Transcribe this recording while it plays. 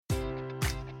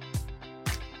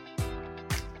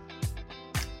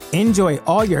Enjoy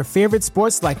all your favorite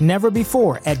sports like never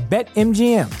before at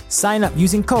BetMGM. Sign up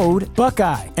using code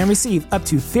Buckeye and receive up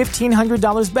to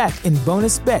 $1,500 back in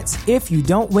bonus bets if you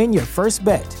don't win your first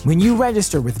bet. When you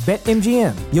register with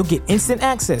BetMGM, you'll get instant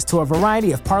access to a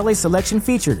variety of parlay selection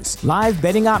features, live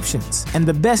betting options, and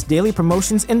the best daily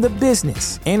promotions in the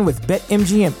business. And with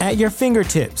BetMGM at your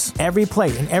fingertips, every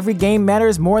play and every game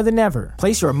matters more than ever.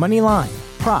 Place your money line,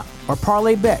 prop, or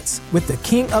parlay bets with the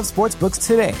king of sportsbooks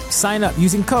today. Sign up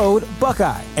using code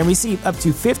Buckeye and receive up to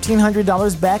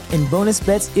 $1,500 back in bonus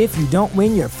bets if you don't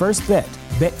win your first bet.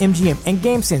 BetMGM and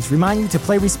GameSense remind you to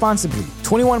play responsibly.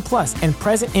 21 plus and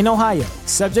present in Ohio,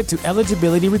 subject to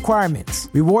eligibility requirements.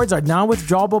 Rewards are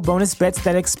non-withdrawable bonus bets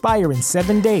that expire in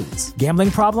 7 days. Gambling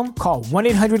problem? Call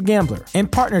 1-800-GAMBLER. In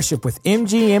partnership with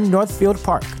MGM Northfield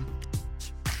Park.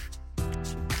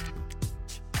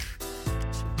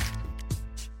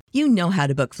 You know how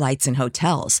to book flights and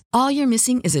hotels. All you're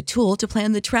missing is a tool to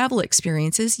plan the travel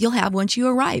experiences you'll have once you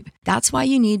arrive. That's why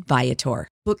you need Viator.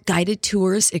 Book guided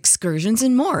tours, excursions,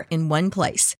 and more in one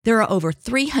place. There are over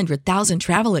 300,000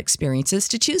 travel experiences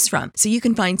to choose from, so you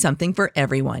can find something for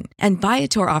everyone. And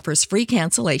Viator offers free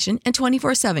cancellation and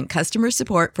 24/7 customer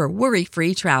support for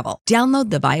worry-free travel.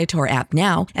 Download the Viator app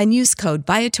now and use code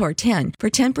Viator10 for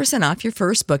 10% off your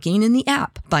first booking in the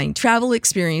app. Find travel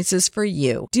experiences for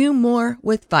you. Do more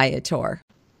with Viator.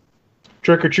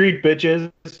 Trick or treat,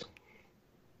 bitches.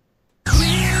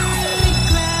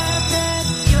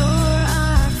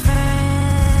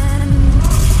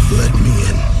 Let me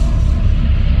in.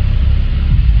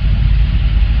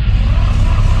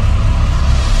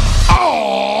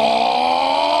 Oh,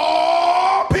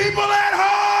 people at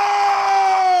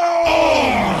home!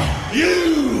 Are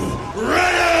you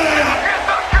ready?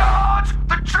 It's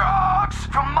the drugs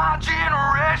from my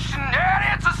generation, and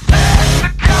it's a sin,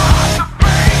 the cost, the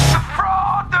fake, the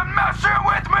fraud, the messing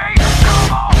with me.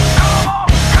 Come on, come on,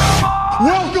 come on.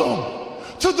 Welcome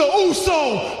to the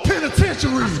Uso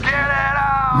Penitentiary. Let's get it out.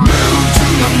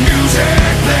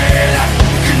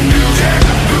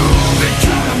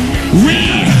 We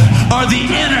are the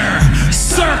inner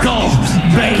circle,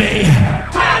 baby.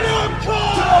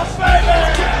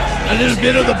 A little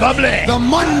bit of the bubbly. The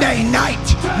Monday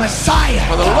Night Messiah.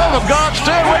 For the love of God,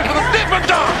 stay away from the Dippin'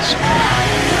 Dots.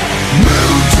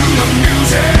 Move to the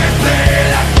music,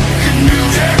 play like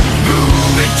music.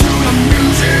 Move it to the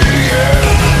music,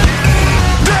 yeah.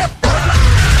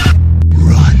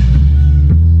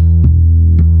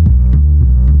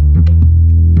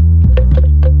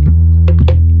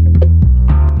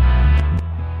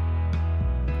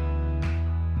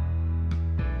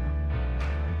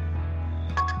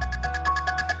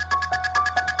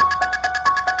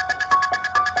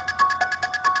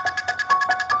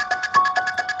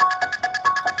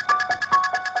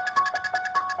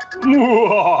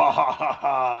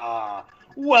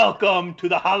 Welcome to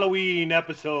the Halloween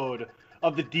episode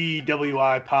of the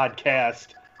DWI podcast.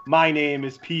 My name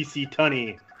is PC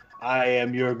Tunney. I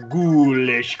am your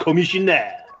ghoulish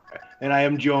commissioner, and I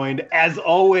am joined, as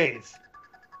always,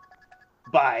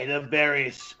 by the very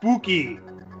spooky,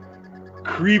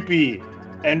 creepy,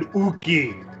 and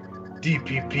ooky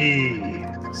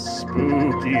DPP.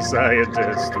 Spooky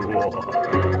scientist.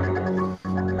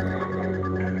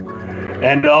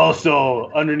 And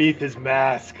also, underneath his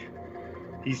mask,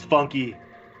 he's funky.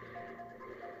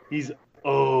 He's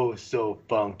oh so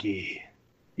funky.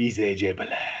 He's AJ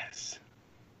Belaz.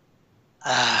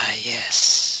 Ah,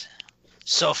 yes.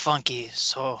 So funky,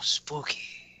 so spooky.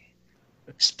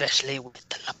 Especially with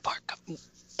the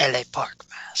LA Park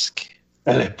mask.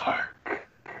 LA Park.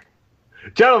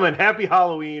 Gentlemen, happy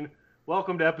Halloween.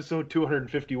 Welcome to episode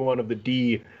 251 of the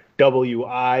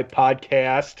DWI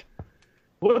podcast.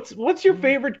 What's your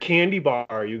favorite candy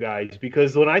bar, you guys?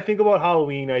 Because when I think about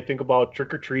Halloween, I think about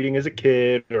trick-or-treating as a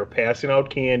kid or passing out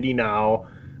candy now.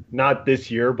 Not this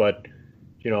year, but,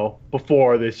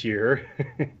 before this year.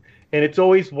 And it's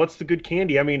always, what's the good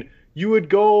candy? I mean, you would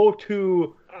go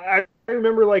to, I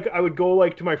remember, I would go,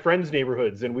 to my friends'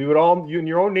 neighborhoods, and we would all, in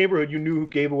your own neighborhood, you knew who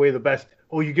gave away the best.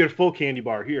 Oh, you get a full candy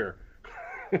bar here.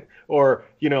 Or,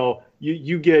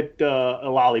 you get a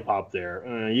lollipop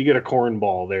there. You get a corn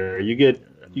ball there. You get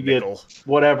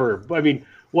whatever. I mean,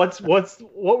 what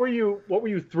were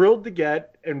you thrilled to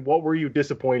get, and what were you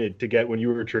disappointed to get when you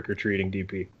were trick or treating,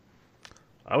 DP?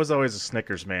 I was always a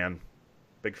Snickers man.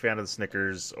 Big fan of the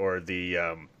Snickers or the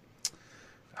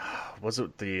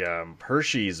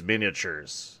Hershey's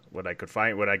miniatures. When I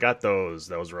got those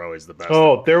were always the best.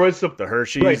 Oh, there was the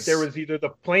Hershey's. Right, there was either the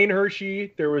plain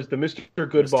Hershey, there was the Mr.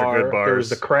 Good Bar, there was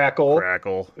the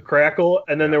Crackle,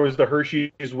 and then there was the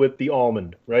Hershey's with the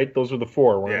almond. Right, those were the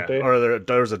four, weren't they? Or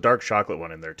there was a dark chocolate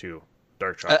one in there too.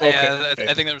 Dark chocolate.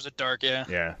 I think there was a dark, yeah.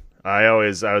 Yeah. I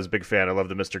was a big fan. I love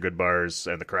the Mr. Good bars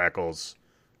and the crackles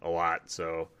a lot.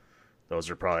 So those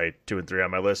are probably 2 and 3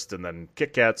 on my list. And then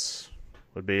Kit Kats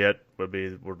would be it.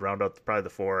 Would round out probably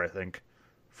the 4, I think,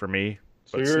 for me.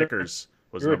 But Snickers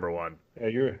was number 1.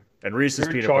 Yeah, and Reese's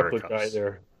you're peanut a butter chocolate cups. guy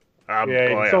there. Oh,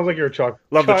 it sounds like you're a chocolate.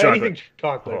 Love the chocolate. Anything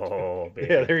chocolate. Oh,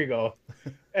 baby. Yeah, there you go.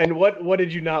 And what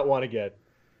did you not want to get?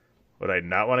 What I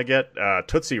not want to get?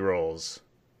 Tootsie Rolls.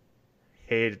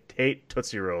 Hate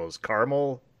Tootsie Rolls.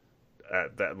 Caramel.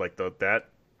 That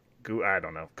goo. I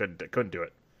don't know. Couldn't do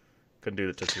it. Couldn't do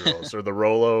the Tootsie Rolls or the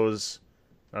Rolos.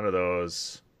 None of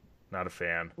those. Not a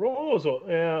fan. Rolos.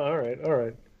 Yeah. All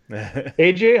right.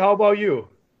 AJ, how about you?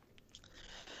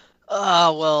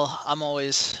 Well, I'm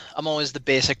always the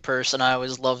basic person. I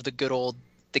always love the good old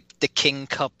the King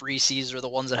Cup Reese's, or the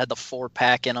ones that had the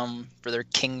 4-pack in them for their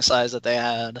king size that they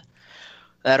had.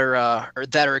 That are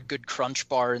a good Crunch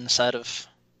Bar inside of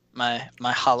my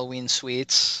Halloween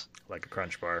sweets. Like a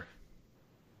Crunch Bar.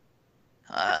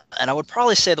 And I would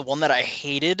probably say the one that I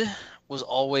hated was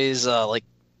always like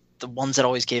the ones that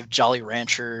always gave Jolly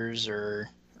Ranchers or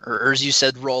as you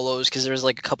said, Rolos, because there's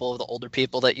like a couple of the older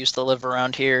people that used to live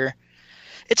around here.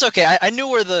 It's okay. I knew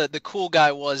where the cool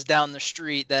guy was down the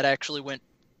street that actually went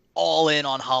all in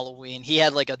on Halloween. He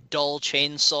had like a dull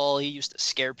chainsaw. He used to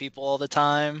scare people all the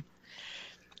time.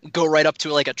 Go right up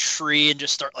to like a tree and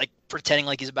just start like pretending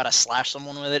like he's about to slash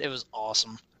someone with it. It was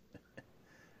awesome.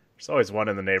 There's always one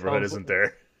in the neighborhood, isn't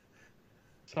there?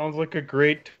 Sounds like a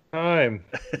great time.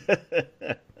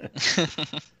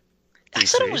 I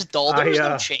said it was dull. There was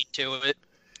no chain to it.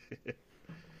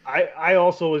 I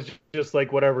also was just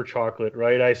like whatever chocolate,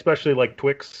 right? I especially like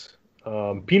Twix.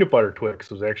 Peanut butter Twix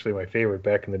was actually my favorite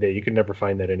back in the day. You could never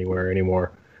find that anywhere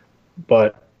anymore.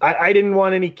 But I didn't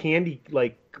want any candy,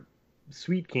 like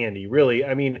sweet candy, really.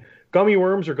 I mean, gummy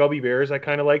worms or gummy bears I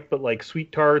kind of liked, but like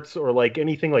sweet tarts or like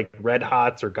anything like Red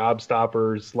Hots or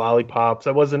Gobstoppers, lollipops,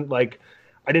 I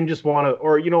didn't just want to,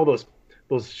 or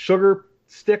those sugar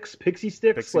sticks, pixie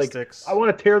sticks. I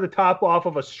want to tear the top off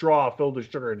of a straw filled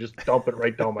with sugar and just dump it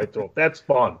right down my throat. That's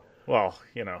fun. Well,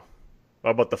 how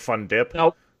about the fun dip?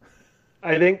 Nope.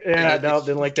 I think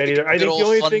didn't like that either. I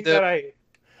think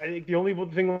the only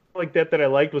thing like that I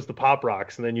liked was the Pop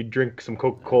Rocks, and then you drink some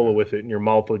Coca-Cola with it, and your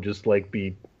mouth would just like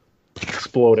be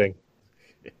exploding.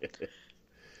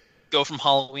 Go from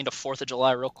Halloween to 4th of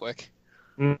July real quick.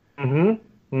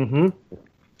 Mm-hmm.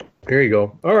 There you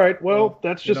go. All right. Well,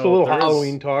 that's just a little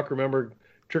Halloween talk. Remember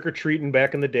trick-or-treating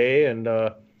back in the day, and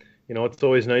it's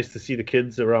always nice to see the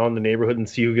kids around the neighborhood and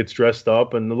see who gets dressed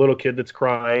up, and the little kid that's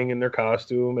crying in their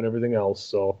costume and everything else.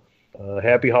 So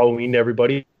happy Halloween to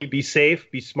everybody. Be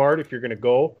safe. Be smart if you're going to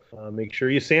go. Make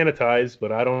sure you sanitize,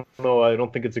 but I don't know. I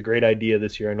don't think it's a great idea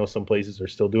this year. I know some places are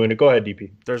still doing it. Go ahead, DP.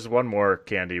 There's one more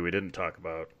candy we didn't talk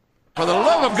about. For the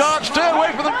love of God, stay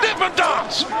away from the Dippin'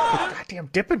 Dots! Goddamn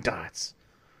Dippin' Dots.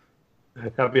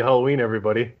 Happy Halloween,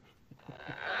 everybody.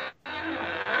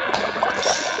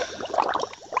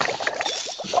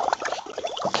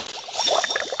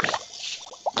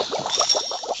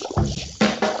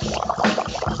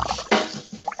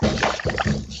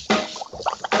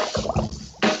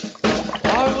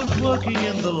 I was working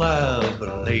in the lab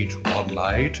late one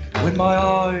night when my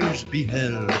eyes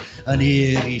beheld an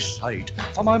eerie sight.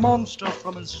 For my monster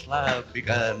from his slab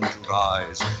began to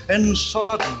rise, and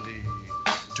suddenly,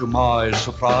 to my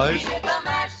surprise,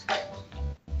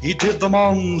 he did the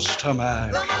monster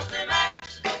mash.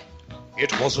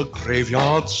 It was a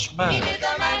graveyard smash.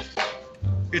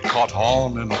 It caught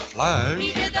on in a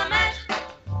flash.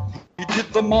 He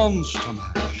did the monster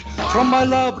mash. From my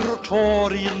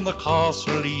laboratory in the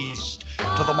castle east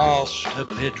to the master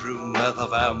bedroom where the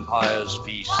vampires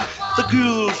feast, the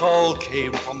ghouls all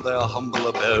came from their humble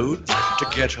abodes to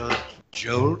get a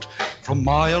jolt from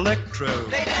my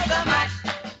electrode.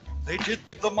 They did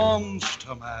the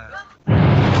monster mash.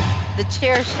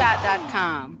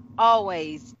 TheChairShot.com.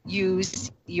 Always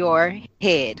use your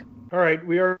head. All right,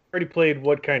 we already played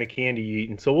what kind of candy you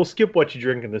eating, so we'll skip what you're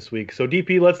drinking this week. So,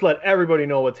 DP, let's let everybody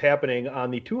know what's happening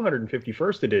on the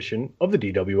 251st edition of the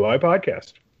DWI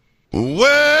podcast.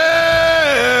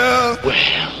 Well,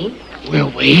 we're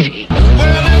waiting.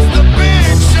 Well, it's the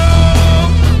big show.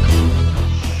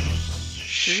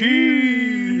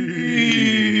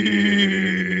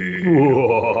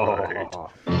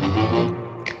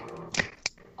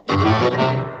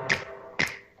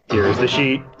 Here's the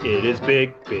sheet. It is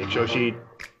big show sheet.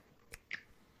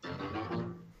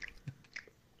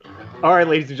 All right,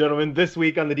 ladies and gentlemen, this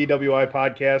week on the DWI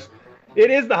podcast,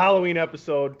 it is the Halloween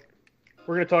episode.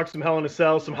 We're going to talk some Hell in a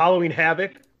Cell, some Halloween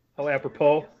Havoc, how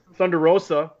apropos, Thunder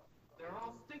Rosa,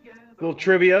 little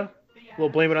trivia, a little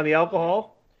blame it on the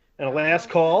alcohol, and a last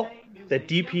call that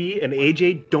DP and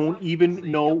AJ don't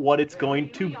even know what it's going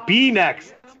to be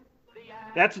next.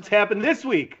 That's what's happened this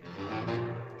week.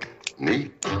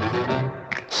 Neat.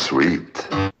 Sweet.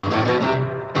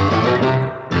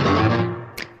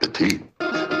 Petite.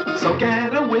 So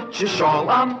get a witch's shawl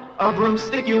on, a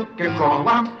broomstick you can crawl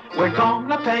on. We're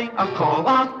gonna pay a call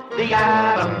on the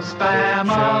Addams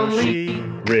Family.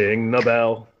 Ring the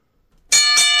bell.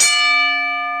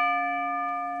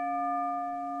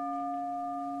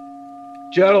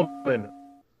 Gentlemen,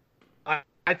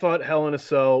 I thought Hell in a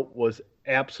Cell was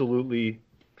absolutely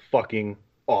fucking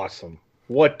awesome.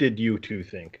 What did you two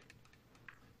think?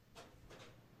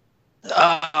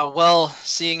 Well,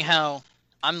 seeing how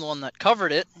I'm the one that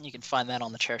covered it, you can find that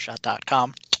on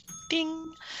thechairshot.com.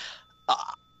 Ding!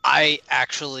 I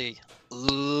actually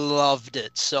loved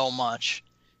it so much.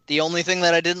 The only thing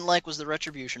that I didn't like was the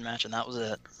Retribution match, and that was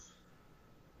it.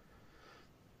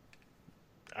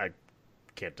 I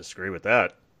can't disagree with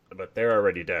that, but they're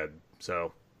already dead.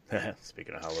 So,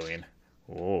 speaking of Halloween,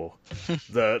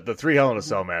 the 3 Hell in a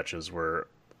Cell matches were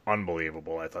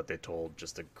unbelievable. I thought they told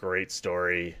just a great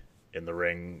story in the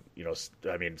ring. You know,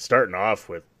 I mean, starting off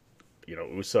with, you know,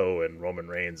 Uso and Roman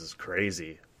Reigns is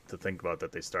crazy to think about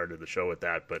that they started the show with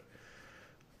that, but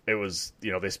it was,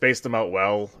 you know, they spaced them out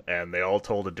well, and they all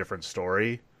told a different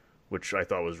story, which I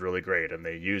thought was really great. And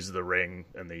they used the ring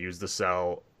and they used the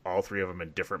cell, all 3 of them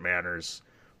in different manners,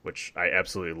 which I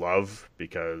absolutely love,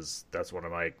 because that's one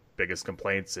of my biggest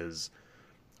complaints is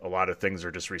a lot of things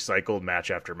are just recycled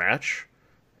match after match,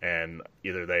 and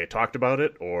either they talked about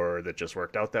it or that just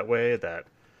worked out that way, that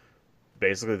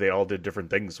basically they all did different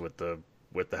things with the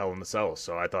Hell in the Cell.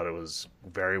 So I thought it was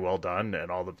very well done, and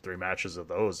all the 3 matches of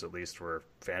those at least were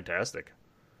fantastic.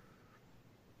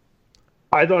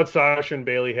 I thought Sasha and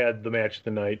Bayley had the match of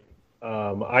the night.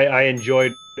 I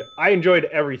enjoyed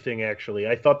everything, actually.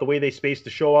 I thought the way they spaced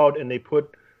the show out and they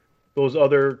put those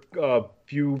other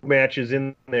few matches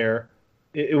in there,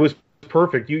 it was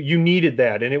perfect. You needed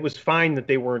that, and it was fine that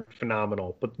they weren't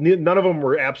phenomenal. But none of them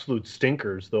were absolute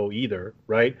stinkers, though, either,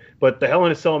 right? But the Hell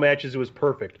in a Cell matches, it was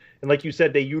perfect. And like you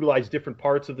said, they utilized different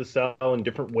parts of the cell in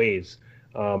different ways.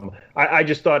 I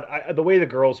just thought the way the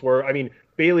girls were, I mean,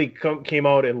 Bayley came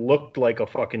out and looked like a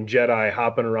fucking Jedi,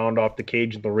 hopping around off the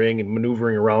cage in the ring and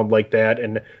maneuvering around like that.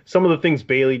 And some of the things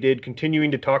Bayley did,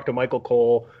 continuing to talk to Michael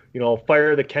Cole, you know,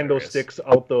 fire the kendo sticks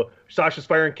out Sasha's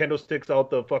firing kendo sticks out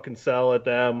the fucking cell at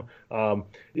them.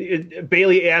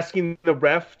 Bayley asking the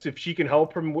ref if she can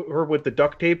help her with the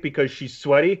duct tape because she's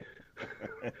sweaty.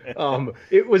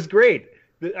 It was great.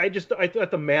 I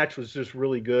thought the match was just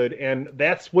really good, and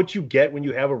that's what you get when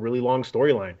you have a really long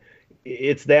storyline.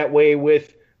 It's that way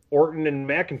with Orton and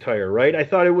McIntyre, right? I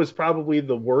thought it was probably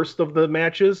the worst of the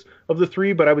matches of the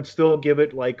 3, but I would still give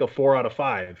it like a 4 out of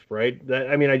 5, right?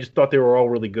 I just thought they were all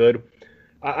really good.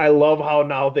 I love how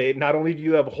now they not only do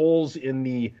you have holes in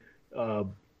the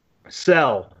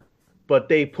cell, but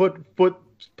they put foot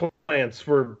plants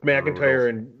for McIntyre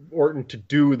and Orton to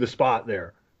do the spot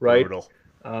there, right? Brutal.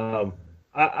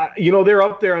 They're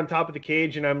up there on top of the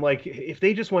cage, and I'm like, if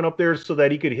they just went up there so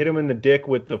that he could hit him in the dick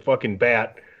with the fucking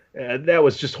bat, that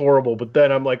was just horrible. But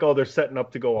then I'm like, oh, they're setting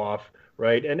up to go off,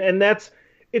 right? And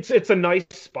it's a nice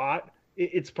spot.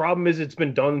 Its problem is it's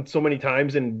been done so many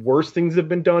times, and worse things have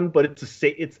been done. But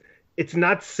it's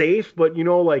not safe. But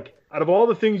like out of all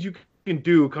the things you can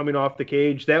do coming off the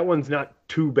cage, that one's not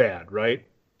too bad, right?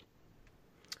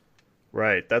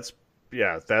 Right. That's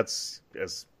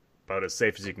as about as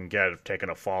safe as you can get of taking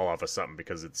a fall off of something,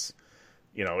 because it's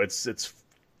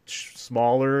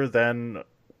smaller than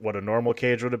what a normal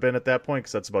cage would have been at that point,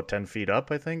 because that's about 10 feet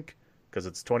up, I think, because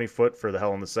it's 20 foot for the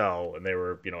Hell in the Cell, and they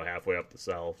were halfway up the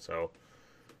cell, so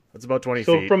that's about 20 feet.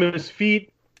 So from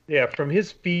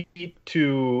his feet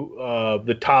to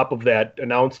the top of that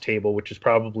announce table, which is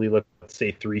probably, let's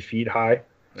say, 3 feet high,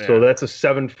 so that's a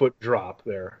 7-foot drop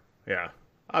there. Yeah,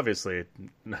 obviously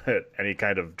any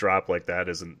kind of drop like that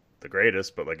isn't the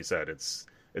greatest, but like you said, it's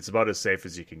about as safe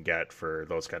as you can get for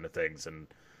those kind of things, and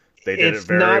they did it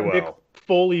very well. It's not Mick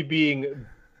Foley being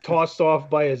tossed off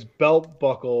by his belt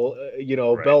buckle,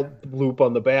 right. Belt loop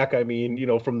on the back, from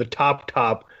the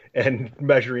top and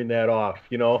measuring that off,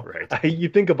 Right. You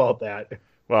think about that.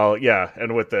 Well, yeah,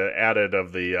 and with the added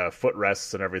of the foot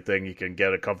rests and everything, you can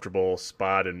get a comfortable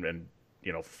spot and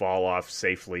fall off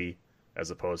safely,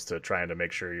 as opposed to trying to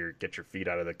make sure you get your feet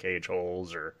out of the cage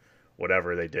holes or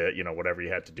whatever they did, whatever you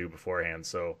had to do beforehand.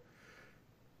 So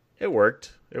it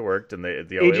worked, and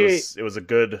it was a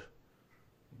good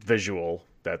visual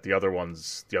that the other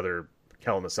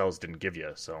Hell in the Cells didn't give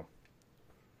you. So,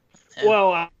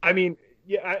 well,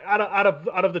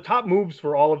 out of the top moves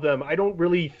for all of them, I don't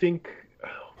really think.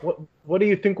 What do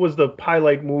you think was the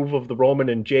highlight move of the Roman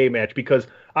and Jay match? Because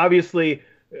obviously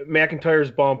McIntyre's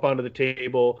bump onto the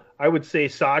table. I would say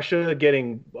Sasha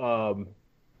getting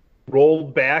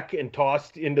rolled back and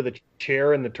tossed into the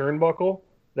chair in the turnbuckle.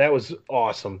 That was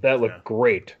awesome. That looked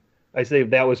great. I say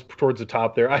that was towards the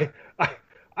top there. I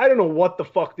don't know what the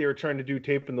fuck they were trying to do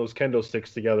taping those kendo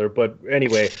sticks together, but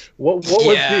anyway, what was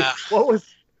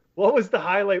the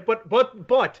highlight? But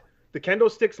the kendo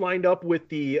sticks lined up with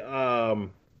the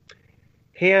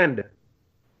hand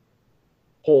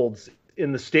holds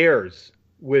in the stairs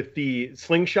with the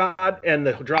slingshot and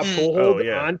the drop toe hold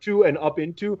onto and up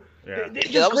into. Yeah.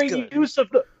 Just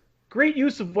great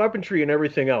use of weaponry and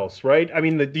everything else, right? I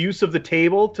mean, the use of the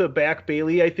table to back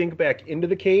Bayley, I think, back into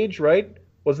the cage, right?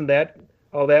 Wasn't that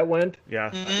how that went? Yeah.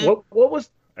 Mm-hmm. What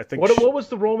was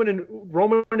the Roman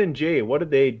and Jay? What did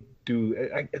they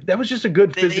do? That was just a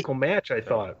good physical match, I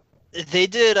thought. They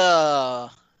did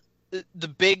the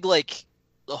big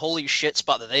the holy shit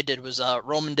spot that they did was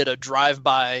Roman did a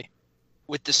drive-by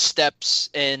with the steps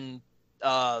and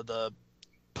the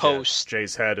post.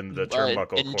 Jay's head in the turnbuckle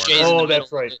corner. Oh,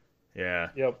 that's right. Yeah.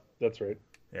 Yep, that's right.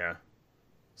 Yeah.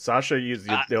 Sasha used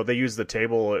they used the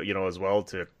table, as well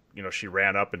to, she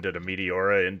ran up and did a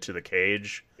Meteora into the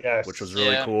cage, which was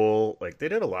really cool. Like, they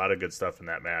did a lot of good stuff in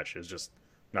that match. It was just,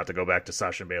 not to go back to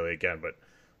Sasha and Bayley again, but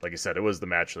like you said, it was the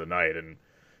match of the night, and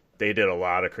they did a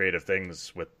lot of creative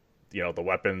things with, the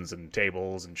weapons and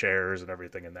tables and chairs and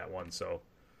everything in that one. So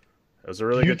it was a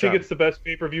really good job. Do you think it's the best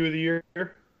pay-per-view of the year?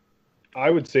 I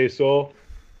would say so.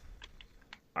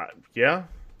 Yeah.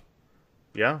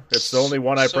 Yeah, it's the only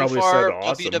one I probably said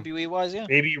awesome. WWE-wise, yeah.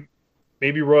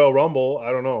 Maybe Royal Rumble.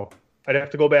 I don't know. I'd have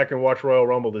to go back and watch Royal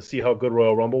Rumble to see how good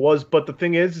Royal Rumble was. But the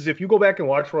thing is if you go back and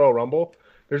watch Royal Rumble,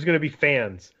 there's going to be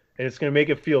fans, and it's going to make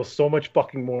it feel so much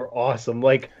fucking more awesome.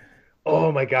 Like,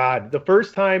 oh my God, the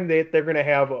first time they're going to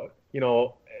have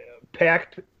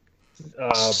packed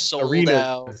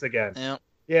arenas again.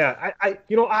 Yeah,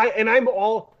 I'm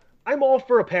all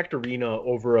for a packed arena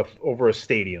over a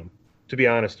stadium, to be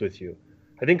honest with you.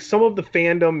 I think some of the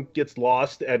fandom gets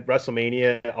lost at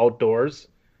WrestleMania outdoors.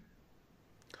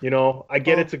 I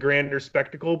get it's a grander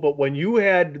spectacle, but when you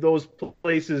had those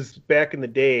places back in the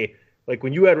day, like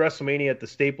when you had WrestleMania at the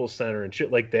Staples Center and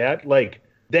shit like that, like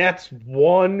that's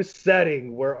one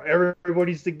setting where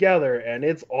everybody's together and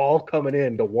it's all coming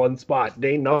into one spot.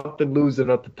 There ain't nothing losing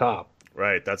at the top.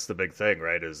 Right, that's the big thing,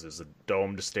 right? Is a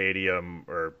domed stadium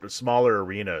or smaller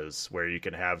arenas where you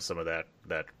can have some of that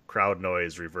crowd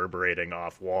noise reverberating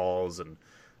off walls and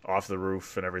off the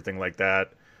roof and everything like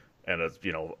that. And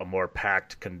a more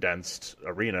packed, condensed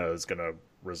arena is going to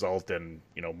result in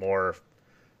more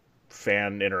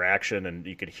fan interaction, and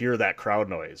you can hear that crowd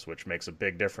noise, which makes a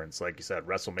big difference. Like you said,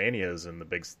 WrestleManias and the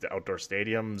big outdoor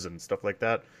stadiums and stuff like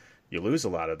that, you lose a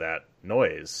lot of that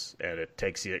noise, and it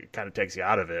kind of takes you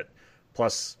out of it.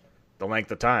 Plus, the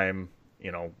length of time,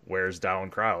 wears down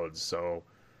crowds. So,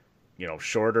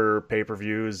 shorter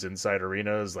pay-per-views inside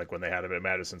arenas, like when they had them at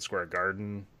Madison Square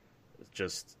Garden,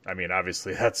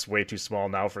 obviously that's way too small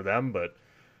now for them. But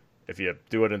if you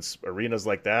do it in arenas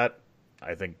like that,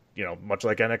 I think, much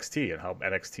like NXT and how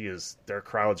NXT is, their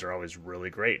crowds are always really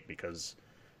great because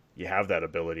you have that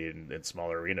ability in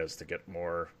smaller arenas to get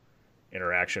more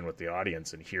interaction with the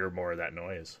audience and hear more of that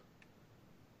noise.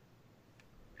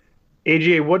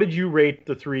 AJ, what did you rate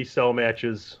the 3 cell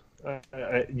matches?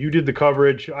 You did the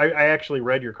coverage. I actually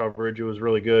read your coverage. It was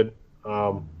really good.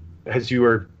 As you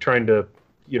were trying to,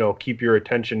 keep your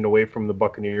attention away from the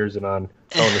Buccaneers and on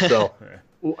Hell in a Cell.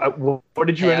 What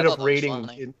did you end up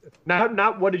rating?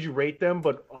 Not what did you rate them,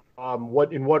 but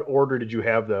in what order did you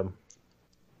have them?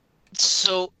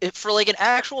 So, for an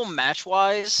actual match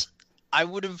wise, I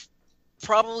would have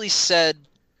probably said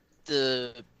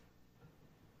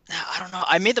I don't know.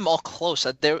 I made them all close.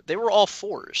 They were all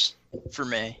 4s for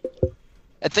me.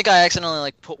 I think I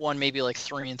accidentally put one maybe 3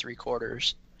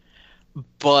 3/4.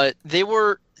 But they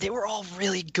were all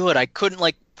really good. I couldn't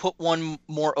put one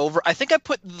more over. I think I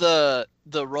put the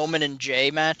Roman and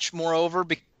Jay match more over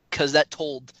because that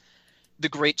told the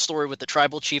great story with the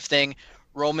tribal chief thing.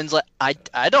 Roman's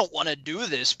I don't want to do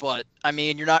this, but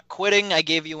you're not quitting. I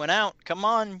gave you an out. Come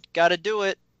on, got to do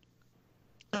it.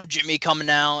 Jimmy coming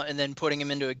out and then putting him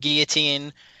into a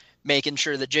guillotine, making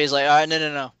sure that Jay's like, all right,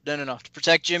 no. To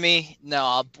protect Jimmy,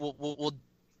 no,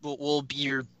 we'll be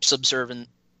your subservient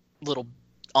little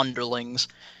underlings.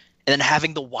 And then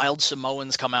having the Wild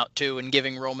Samoans come out too and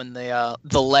giving Roman the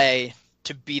lay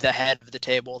to be the head of the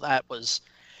table, that was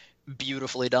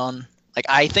beautifully done.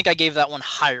 I think I gave that one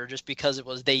higher just because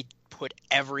they put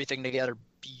everything together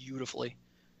beautifully.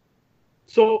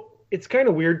 So it's kind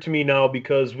of weird to me now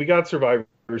because we got Survivor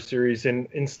Series, and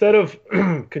instead of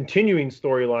continuing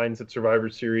storylines at Survivor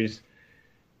Series,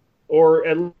 or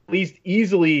at least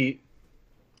easily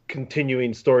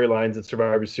continuing storylines at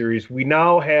Survivor Series, we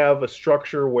now have a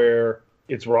structure where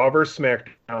it's Raw versus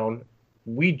SmackDown.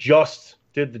 We just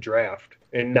did the draft,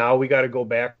 and now we got to go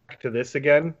back to this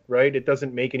again, right? It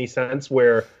doesn't make any sense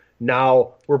where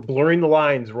now we're blurring the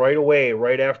lines right away,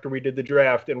 right after we did the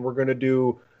draft, and we're going to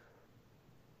do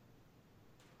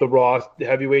the Raw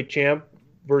heavyweight champ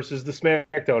versus the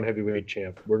SmackDown heavyweight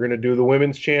champ. We're going to do the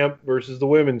women's champ versus the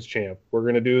women's champ. We're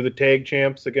going to do the tag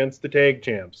champs against the tag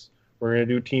champs. We're going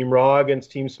to do Team Raw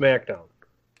against Team SmackDown.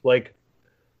 Like,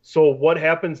 so what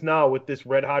happens now with this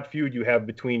red hot feud you have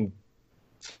between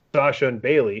Sasha and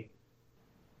Bayley?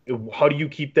 How do you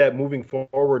keep that moving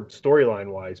forward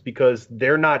storyline wise? Because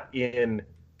they're not in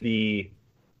the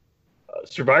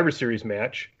Survivor Series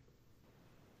match.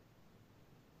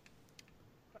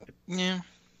 Yeah.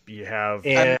 You have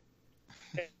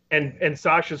and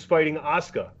Sasha's fighting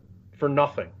Asuka for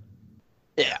nothing.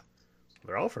 Yeah.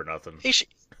 They're all for nothing.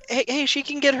 Hey, she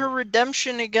can get her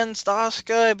redemption against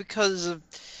Asuka because of...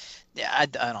 Yeah, I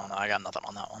don't know. I got nothing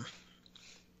on that one.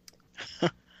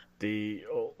 The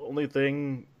only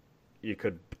thing you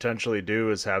could potentially do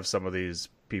is have some of these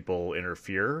people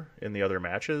interfere in the other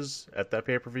matches at that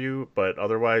pay-per-view, but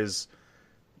otherwise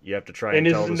you have to try and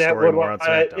tell the story more on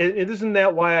SmackDown. Isn't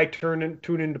that why I tune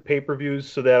into pay-per-views,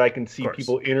 so that I can see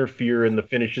people interfere in the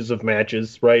finishes of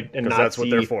matches, right? And not that's what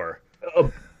they're for. A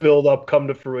build-up come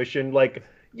to fruition. Like,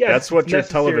 yes, that's what your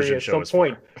necessary television at show some is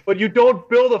point, but you don't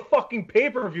build a fucking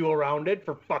pay-per-view around it,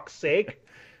 for fuck's sake.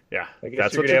 Yeah,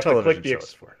 that's what your television show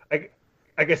is for.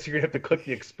 I guess you're going to have to click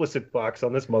the explicit box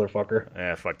on this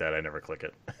motherfucker. Fuck that. I never click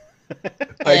it.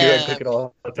 I do. I click it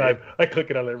all the time. I click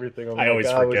it on everything. I always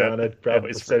forget. I was on it.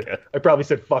 I probably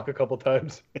said fuck a couple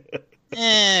times. Who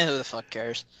the fuck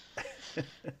cares?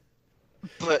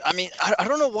 But, I mean, I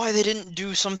don't know why they didn't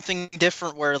do something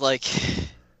different where, like,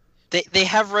 they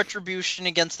have Retribution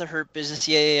against the Hurt Business,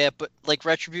 yeah, but, like,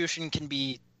 Retribution can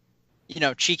be,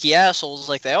 cheeky assholes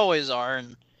like they always are,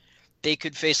 and they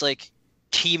could face, like,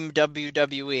 Team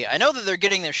WWE. I know that they're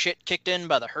getting their shit kicked in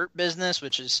by the Hurt Business,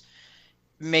 which is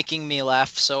making me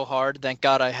laugh so hard. Thank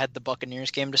God I had the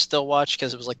Buccaneers game to still watch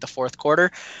because it was like the fourth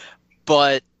quarter.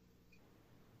 But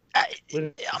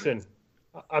listen,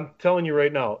 I'm telling you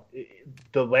right now,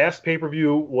 the last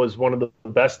pay-per-view was one of the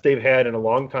best they've had in a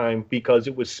long time because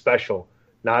it was special.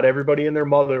 Not everybody and their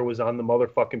mother was on the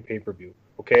motherfucking pay-per-view.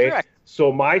 Okay, correct. So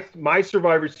my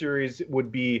Survivor Series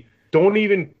would be don't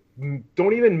even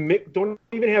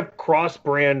have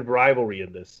cross-brand rivalry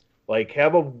in this. Like,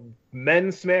 have a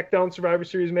men's SmackDown Survivor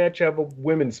Series match, have a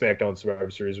women's SmackDown Survivor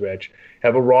Series match,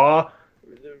 have a Raw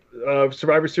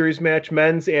Survivor Series match,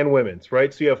 men's and women's,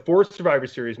 right? So you have 4 Survivor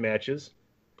Series matches.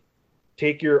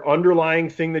 Take your underlying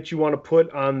thing that you want to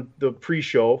put on the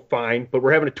pre-show, fine, but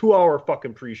we're having a 2-hour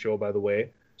fucking pre-show, by the way,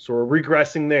 so we're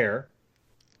regressing there.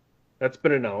 That's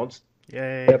been announced.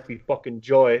 Yay. Happy fucking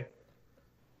joy.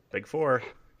 Big 4.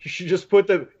 You should just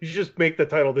make the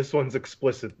title, this one's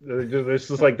explicit. This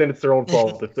is like, then it's their own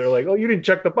fault. If they're like, oh, you didn't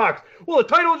check the box. Well, the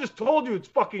title just told you it's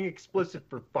fucking explicit,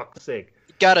 for fuck's sake.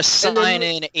 Gotta sign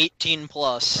in 18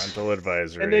 plus. Parental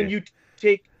advisory. And then you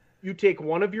take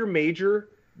one of your major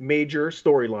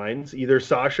storylines, either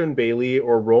Sasha and Bayley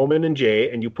or Roman and Jay,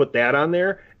 and you put that on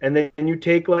there, and then you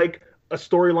take like a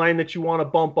storyline that you want to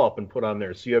bump up and put on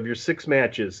there. So you have your 6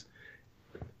 matches.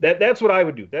 That's what I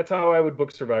would do. That's how I would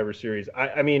book Survivor Series.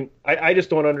 I mean, I just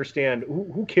don't understand.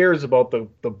 Who cares about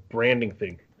the branding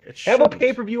thing? Have a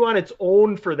pay-per-view on its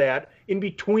own for that in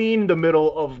between the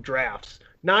middle of drafts,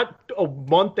 not a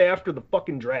month after the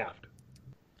fucking draft.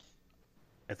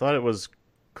 I thought it was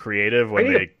creative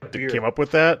when they came up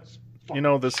with that.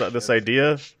 This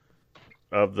idea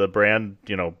of the brand,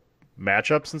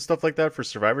 matchups and stuff like that for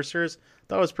Survivor Series.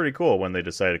 That was pretty cool when they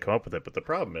decided to come up with it. But the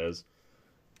problem is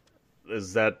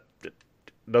that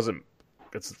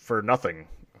it's for nothing.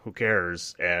 Who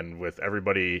cares? And with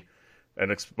everybody, and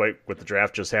with the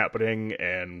draft just happening,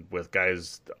 and with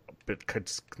guys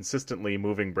consistently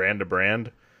moving brand to brand,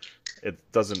 it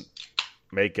doesn't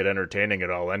make it entertaining at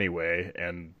all anyway.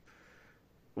 And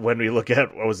when we look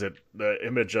at, the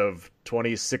image of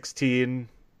 2016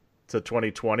 to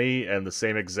 2020, and the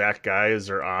same exact guys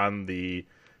are on the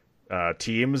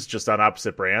teams, just on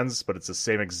opposite brands, but it's the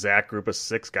same exact group of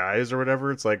 6 guys or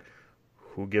whatever. It's like,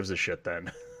 who gives a shit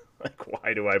then? Like,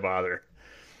 why do I bother?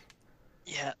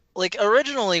 Yeah, like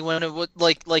originally when it was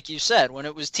like you said, when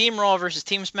it was Team Raw versus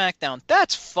Team SmackDown,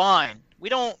 that's fine. We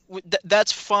don't.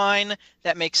 That's fine.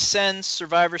 That makes sense.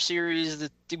 Survivor Series,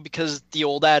 because the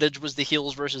old adage was the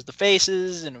heels versus the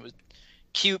faces, and it was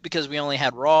cute because we only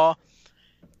had Raw.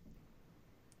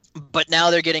 But now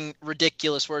they're getting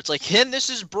ridiculous, where it's like, and this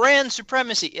is brand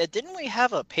supremacy. Didn't we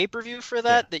have a pay-per-view for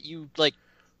that you like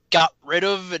got rid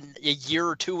of a year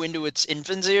or two into its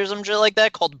infancy or some shit like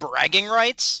that, called bragging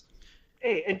rights?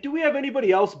 Hey, and do we have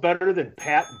anybody else better than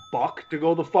Pat Buck to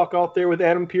go the fuck out there with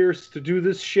Adam Pearce to do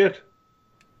this shit?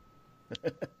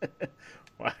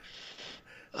 What?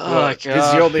 Oh my god!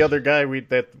 He's the only other guy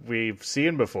that we've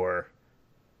seen before.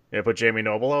 Yeah, put Jamie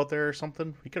Noble out there or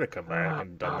something. He could have come back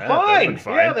and done that. Fine.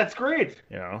 Fine. Yeah, that's great.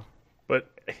 You know, but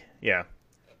yeah,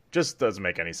 just doesn't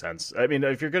make any sense. I mean,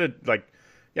 if you're gonna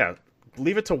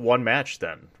leave it to one match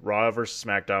then. Raw versus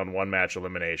SmackDown, one match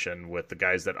elimination with the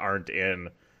guys that aren't in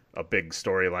a big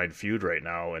storyline feud right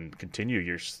now, and continue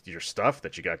your stuff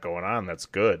that you got going on. That's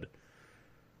good.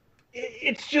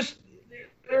 It's just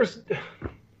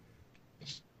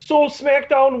so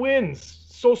SmackDown wins.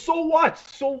 So what?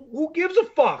 So who gives a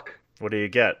fuck? What do you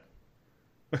get?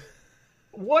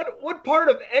 What part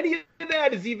of any of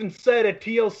that is even said at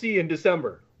TLC in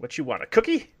December? What you want, a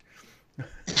cookie?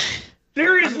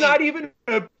 There is not even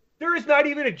a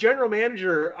general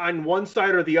manager on one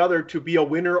side or the other to be a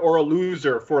winner or a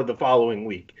loser for the following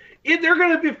week. They're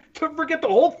going to forget the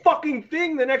whole fucking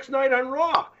thing the next night on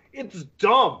Raw. It's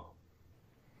dumb.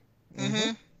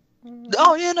 Mm-hmm.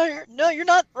 Oh yeah, you're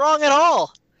not wrong at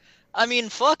all. I mean,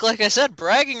 fuck, like I said,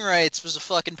 bragging rights was a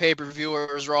fucking pay-per-view, or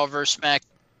it was Raw vs.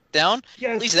 SmackDown.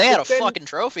 Yes, at least they had a fucking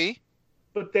trophy.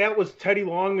 But that was Teddy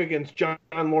Long against John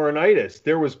Laurinaitis.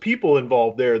 There was people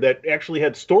involved there that actually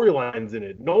had storylines in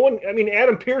it. No one, I mean,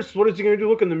 Adam Pearce, what is he going to do,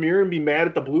 look in the mirror and be mad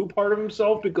at the blue part of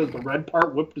himself because the red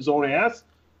part whipped his own ass?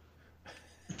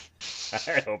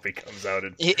 I hope he comes out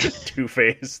in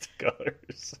two-faced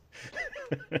colors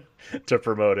to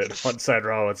promote it. One side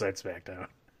Raw, one side SmackDown.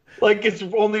 Like, it's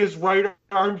only his right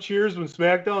arm cheers when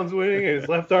SmackDown's winning and his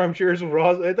left arm cheers when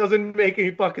Raw. It doesn't make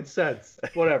any fucking sense.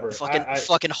 Whatever.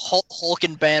 Fucking Hulk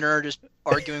and Banner just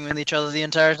arguing with each other the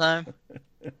entire time.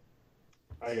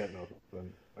 I got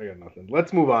nothing.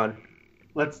 Let's move on.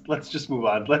 Let's just move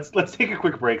on. Let's take a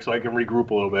quick break so I can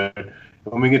regroup a little bit.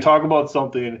 And we can talk about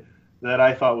something that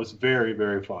I thought was very,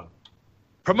 very fun.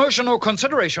 Promotional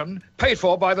consideration paid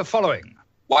for by the following.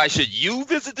 Why should you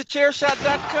visit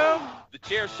thechairshot.com?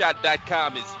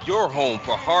 Thechairshot.com is your home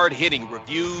for hard-hitting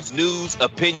reviews, news,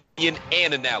 opinion,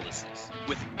 and analysis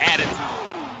with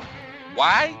attitude.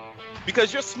 Why?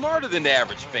 Because you're smarter than the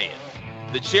average fan.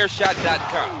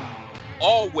 Thechairshot.com.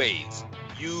 Always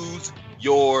use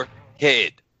your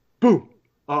head. Boom.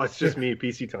 Oh, it's just me,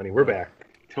 PC Tony. We're back.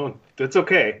 That's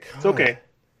okay. It's okay.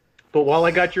 But while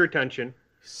I got your attention,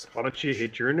 why don't you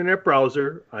hit your internet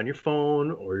browser on your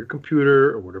phone or your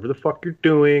computer or whatever the fuck you're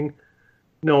doing?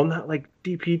 No, not like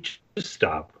DP. Just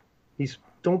stop.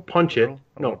 Don't punch it.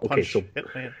 No, okay. So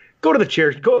go to the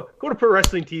chair. Go to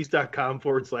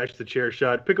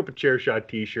ProWrestlingTees.com/thechairshot. Pick up a Chairshot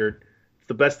T-shirt. It's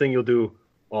the best thing you'll do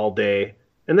all day.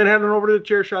 And then head on over to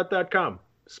thechairshot.com.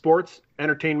 Sports,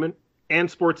 entertainment, and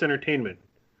sports entertainment.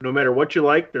 No matter what you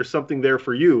like, there's something there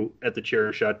for you at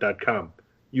thechairshot.com.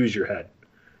 Use your head.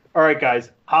 All right,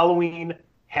 guys. Halloween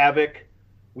Havoc.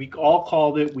 We all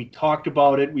called it. We talked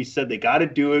about it. We said they got to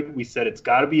do it. We said it's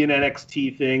got to be an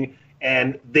NXT thing,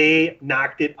 and they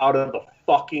knocked it out of the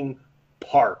fucking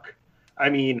park. I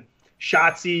mean,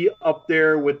 Shotzi up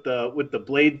there with the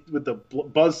blade, with the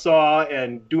buzzsaw,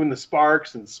 and doing the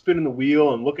sparks and spinning the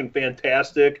wheel and looking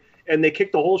fantastic. And they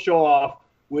kicked the whole show off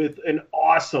with an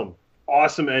awesome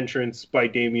entrance by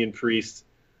Damian Priest.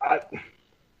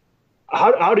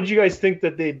 How did you guys think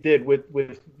that they did with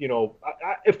you know?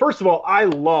 First of all, I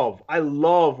love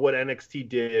what NXT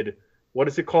did. What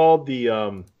is it called?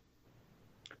 The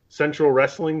Central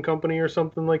Wrestling Company or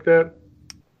something like that.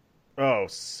 Oh,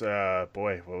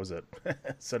 boy, what was it?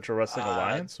 Central Wrestling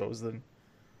Alliance. What was the?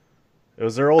 It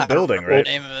was their old building, right?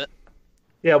 The name of it.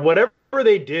 Yeah, whatever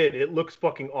they did, it looks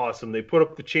fucking awesome. They put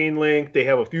up the chain link. They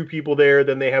have a few people there.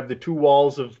 Then they have the two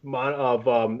walls of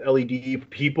LED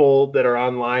people that are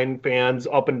online fans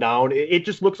up and down. It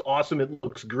just looks awesome. It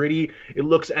looks gritty. It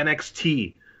looks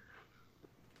NXT.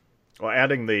 Well,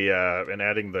 adding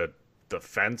the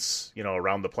fence, you know,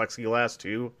 around the plexiglass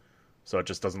too, so it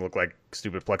just doesn't look like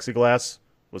stupid plexiglass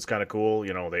was kind of cool.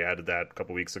 You know, they added that a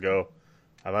couple weeks ago.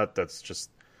 I thought that's just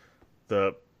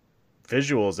the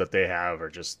visuals that they have are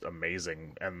just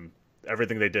amazing, and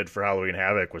everything they did for Halloween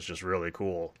Havoc was just really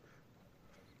cool.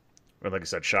 Or like I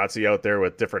said, Shotzi out there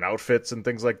with different outfits and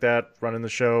things like that running the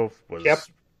show was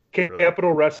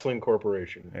Capital Wrestling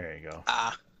Corporation. There you go.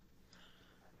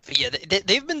 But yeah,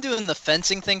 they've been doing the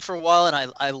fencing thing for a while,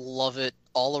 and I love it.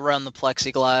 All around the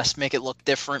plexiglass, make it look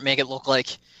different, make it look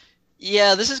like,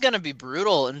 yeah, this is going to be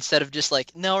brutal, instead of just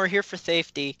like, no, we're here for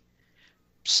safety.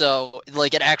 So,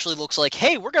 like, it actually looks like,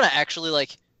 hey, we're going to actually,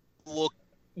 like,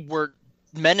 we're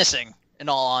menacing, in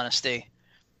all honesty.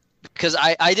 Because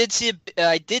I did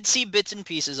see bits and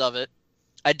pieces of it.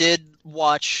 I did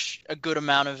watch a good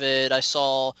amount of it. I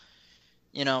saw,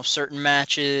 certain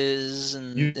matches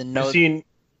and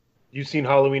You've seen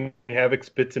Halloween Havoc's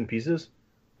bits and pieces?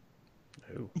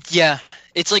 Ooh. Yeah,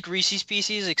 it's like Reese's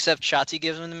Pieces, except Shotzi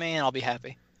gives them to me, and I'll be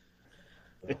happy.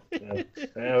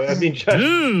 I mean,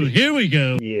 ooh, here we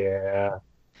go. Yeah,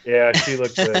 she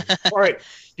looked good. All right,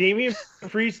 Damian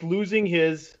Priest losing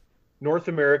his North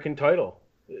American title.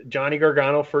 Johnny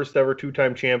Gargano, first ever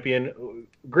 2-time champion.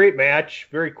 Great match,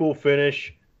 very cool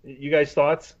finish. You guys'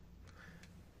 thoughts?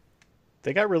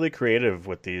 They got really creative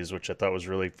with these, which I thought was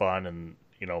really fun, and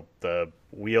the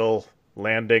wheel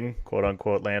landing, quote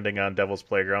unquote, landing on Devil's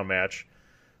Playground match,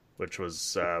 which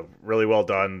was really well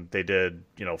done. They did,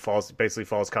 falls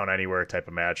count anywhere type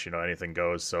of match, anything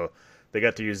goes. So they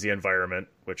got to use the environment,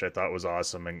 which I thought was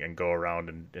awesome, and go around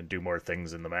and do more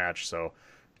things in the match. So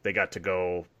they got to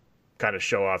go kind of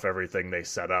show off everything they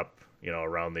set up,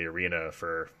 around the arena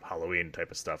for Halloween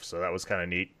type of stuff. So that was kind of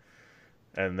neat.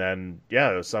 And then,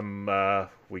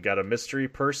 we got a mystery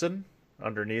person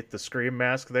underneath the Scream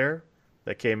mask there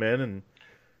that came in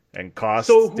and cost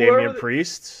Damian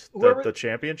Priest the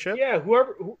championship. Yeah,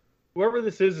 whoever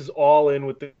this is all in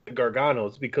with the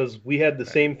Garganos, because we had the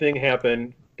same thing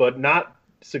happen, but not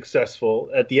successful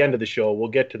at the end of the show. We'll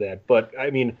get to that. But, I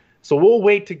mean, so we'll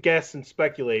wait to guess and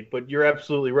speculate, but you're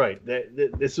absolutely right.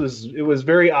 It was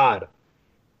very odd.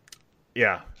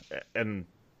 Yeah, and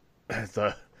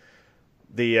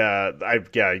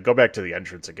you go back to the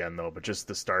entrance again though, but just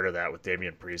the start of that with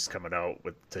Damian Priest coming out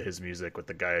to his music with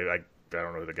the guy, I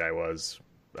don't know who the guy was,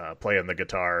 playing the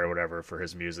guitar or whatever for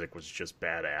his music was just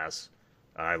badass.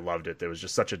 I loved it. There was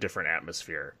just such a different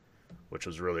atmosphere, which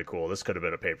was really cool. This could have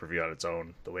been a pay-per-view on its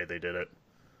own, the way they did it.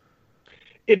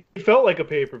 It felt like a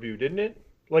pay-per-view, didn't it?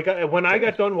 Like when I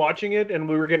got done watching it and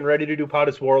we were getting ready to do Pot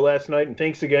is War last night, and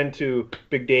thanks again to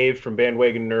Big Dave from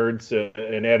Bandwagon Nerds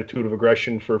and Attitude of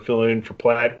Aggression for filling in for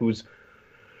Platt,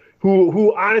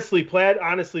 who honestly, Platt,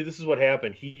 this is what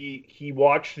happened. He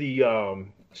watched the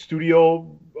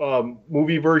studio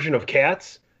movie version of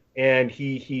Cats, and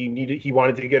he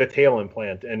wanted to get a tail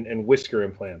implant and whisker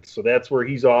implants. So that's where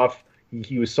he's off.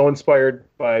 He was so inspired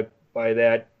by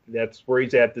that. That's where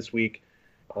he's at this week.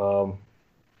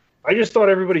 I just thought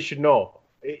everybody should know,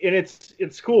 and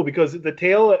it's cool because the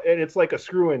tail, and it's like a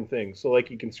screw-in thing. So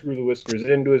like you can screw the whiskers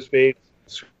into his face,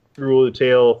 screw the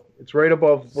tail. It's right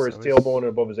above where his tailbone and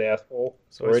above his asshole.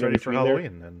 So he's ready for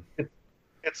Halloween then.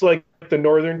 It's like the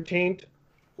northern taint,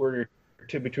 where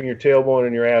you're between your tailbone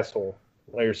and your asshole.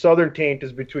 Now your southern taint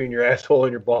is between your asshole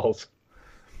and your balls.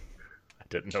 I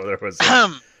didn't know there was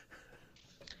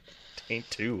taint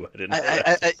 2. I didn't know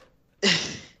that.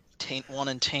 Taint 1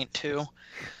 and Taint 2.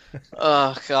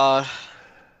 Oh God,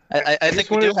 I think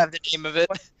we do have the name of it.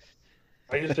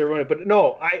 I just everyone, but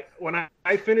no, when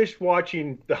I finished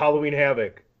watching the Halloween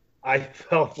Havoc, I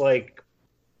felt like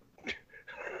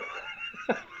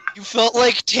you felt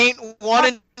like Taint 1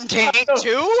 and Taint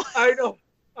 2.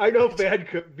 I know, bad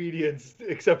comedians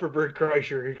except for Bert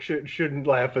Kreischer shouldn't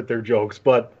laugh at their jokes.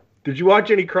 But did you watch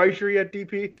any Kreischer yet,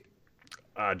 DP?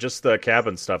 Just the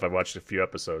cabin stuff. I've watched a few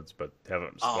episodes, but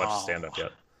haven't watched stand-up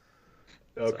yet.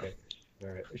 Okay. So.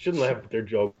 All right. I shouldn't laugh at their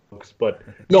jokes, but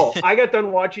no, I got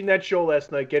done watching that show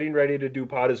last night, getting ready to do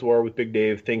Pot is War with Big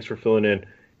Dave. Thanks for filling in.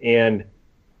 And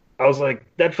I was like,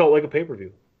 that felt like a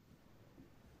pay-per-view.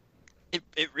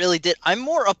 It really did. I'm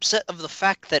more upset of the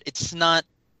fact that it's not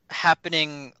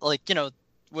happening like,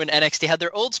 when NXT had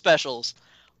their old specials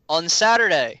on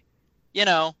Saturday,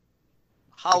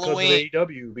 Halloween. Because of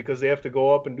AEW, because they have to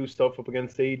go up and do stuff up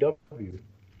against AEW.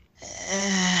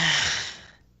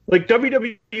 Like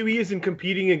WWE isn't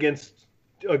competing against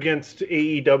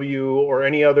AEW or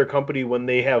any other company when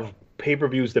they have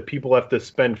pay-per-views that people have to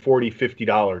spend $40,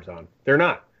 $50 on. They're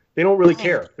not. They don't really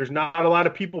care. There's not a lot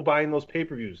of people buying those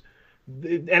pay-per-views.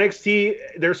 The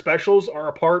NXT, their specials are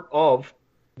a part of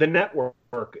the network,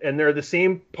 and they're the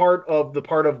same part of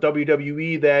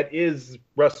WWE that is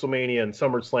WrestleMania and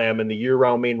SummerSlam and the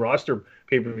year-round main roster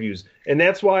pay-per-views. And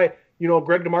that's why,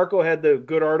 Greg DeMarco had the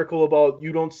good article about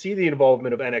you don't see the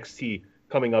involvement of NXT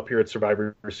coming up here at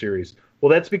Survivor Series. Well,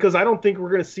 that's because I don't think we're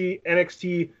going to see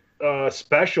NXT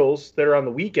specials that are on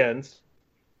the weekends,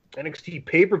 NXT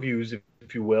pay-per-views,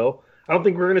 if you will. I don't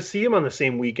think we're going to see them on the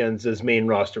same weekends as main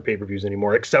roster pay-per-views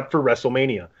anymore, except for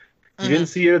WrestleMania. You didn't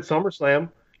see it at SummerSlam.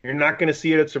 You're not going to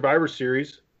see it at Survivor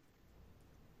Series.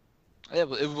 It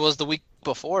was the week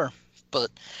before, but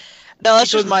no,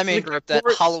 that's just my main gripe. That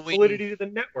Halloween validity to the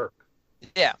network.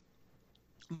 Yeah,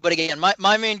 but again,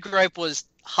 my main gripe was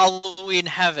Halloween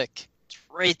Havoc. It's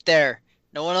right there.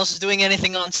 No one else is doing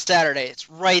anything on Saturday. It's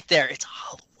right there. It's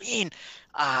Halloween.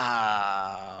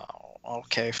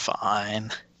 Okay,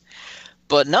 fine.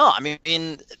 But no, I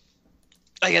mean,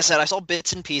 like I said, I saw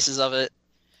bits and pieces of it.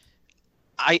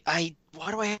 Why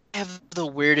do I have the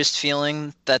weirdest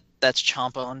feeling that that's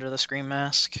Ciampa under the Scream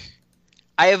mask?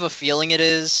 I have a feeling it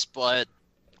is, but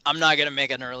I'm not going to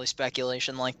make an early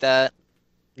speculation like that.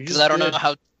 Because I don't know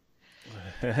how...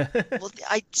 Well,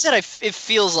 I said it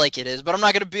feels like it is, but I'm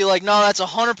not going to be like, no, that's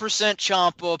 100%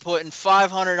 Ciampa, putting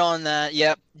 500 on that.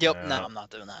 Yep, no, I'm not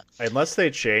doing that. Unless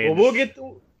they change... Well, we'll get...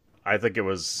 I think it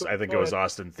was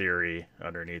Austin Theory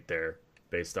underneath there,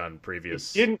 based on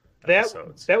previous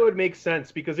episodes. That would make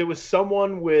sense, because it was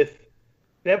someone with...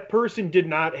 That person did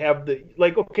not have the...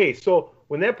 Like, okay, so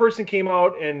when that person came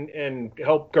out and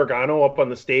helped Gargano up on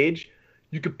the stage,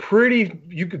 you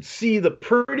could see the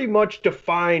pretty much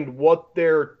defined what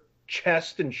their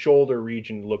chest and shoulder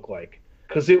region looked like.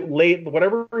 Because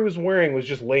whatever he was wearing was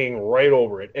just laying right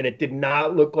over it, and it did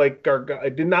not look like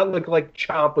it did not look like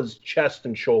Ciampa's chest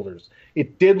and shoulders.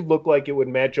 It did look like it would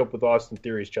match up with Austin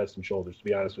Theory's chest and shoulders, to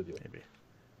be honest with you. Maybe.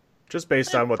 Just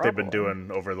based on what they've been doing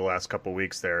over the last couple of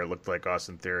weeks there, it looked like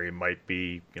Austin Theory might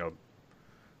be,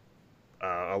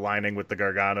 aligning with the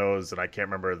Garganos, and I can't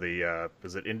remember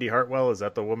is it Indy Hartwell? Is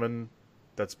that the woman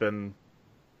that's been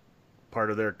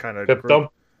part of their kind of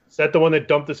group? Is that the one that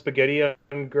dumped the spaghetti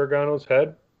on Gargano's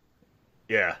head?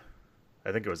 Yeah.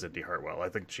 I think it was Indy Hartwell. I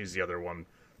think she's the other one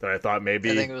that I thought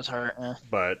maybe. I think it was her. Yeah.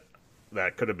 But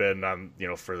that could have been on,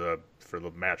 for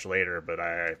the match later, but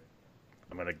I'm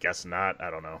going to guess not. I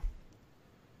don't know.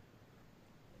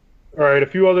 All right, a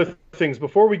few other things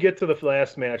before we get to the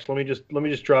last match. Let me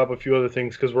just drop a few other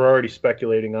things, because we're already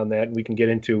speculating on that, and we can get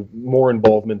into more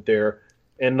involvement there.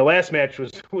 And the last match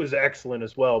was excellent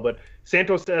as well. But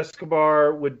Santos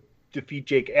Escobar would defeat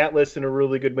Jake Atlas in a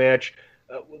really good match.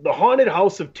 The Haunted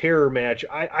House of Terror match,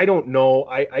 I don't know.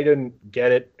 I didn't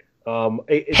get it. One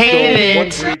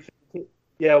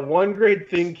great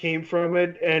thing came from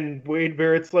it, and Wade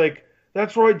Barrett's like,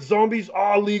 that's right, zombies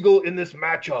are legal in this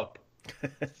matchup.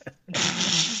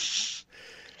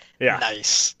 Yeah.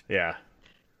 Nice. Yeah.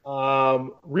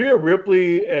 Rhea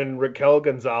Ripley and Raquel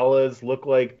Gonzalez look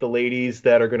like the ladies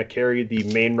that are going to carry the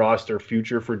main roster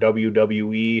future for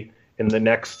WWE in the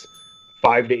next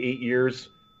 5 to 8 years.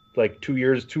 Like 2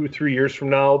 or 3 years from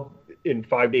now, in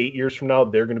 5 to 8 years from now,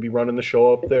 they're going to be running the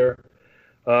show up there.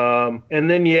 And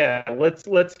then,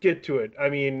 let's get to it. I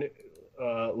mean,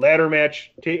 ladder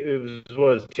match. It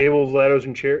was tables, ladders,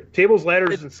 and chairs. Tables,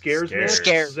 ladders, and scares match.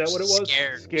 Scares. Is that what it was?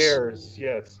 Scares. Scares.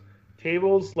 Yes.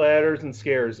 Tables, ladders, and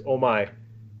scares. Oh my!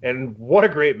 And what a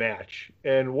great match!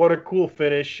 And what a cool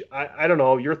finish. I don't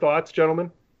know. Your thoughts, gentlemen?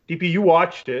 DP, you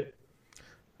watched it.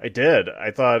 I did.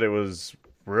 I thought it was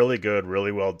really good,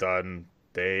 really well done.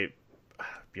 They,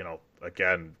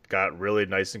 again, got really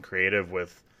nice and creative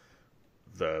with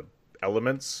the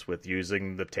elements, with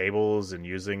using the tables and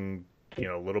using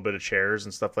a little bit of chairs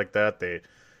and stuff like that. They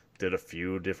did a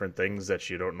few different things that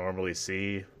you don't normally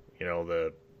see.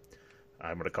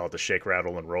 I'm going to call it the shake,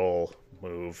 rattle, and roll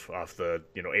move off the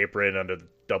apron under the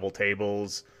double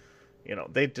tables.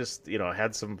 They just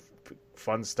had some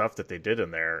fun stuff that they did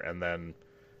in there. And then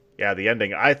the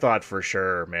ending, I thought for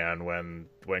sure, man, when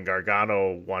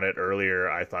Gargano won it earlier,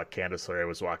 I thought Candice LeRae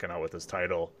was walking out with his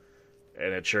title,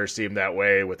 and it sure seemed that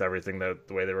way with everything the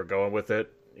way they were going with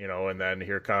it. And then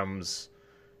here comes,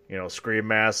 Scream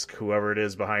Mask, whoever it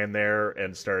is behind there,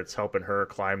 and starts helping her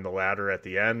climb the ladder at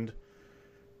the end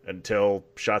until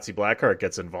Shotzi Blackheart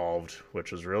gets involved,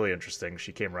 which was really interesting.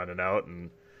 She came running out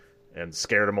and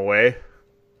scared him away.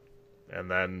 And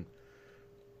then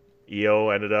Io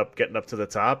ended up getting up to the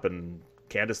top, and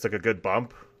Candice took a good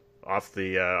bump off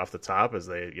the top as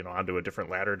they, onto a different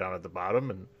ladder down at the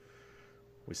bottom, and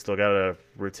we still got a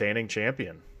retaining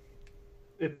champion.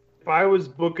 If I was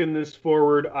booking this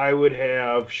forward, I would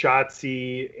have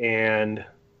Shotzi and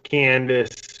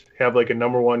Candice have like a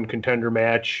number one contender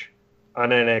match on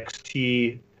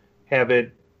NXT. Have a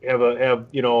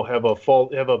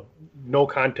no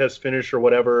contest finish or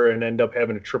whatever, and end up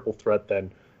having a triple threat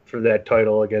then for that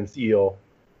title against Io.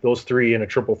 Those three in a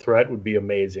triple threat would be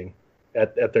amazing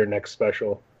at their next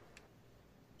special.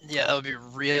 Yeah, that would be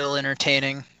real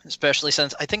entertaining, especially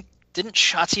since I think didn't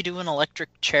Shotzi do an electric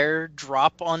chair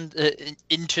drop on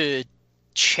into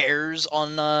chairs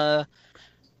on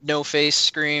No Face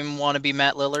Scream wannabe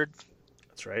Matt Lillard?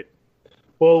 That's right.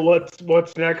 Well,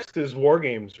 what's next is War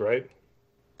Games, right?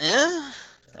 Yeah,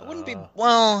 that wouldn't be.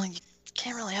 Well, you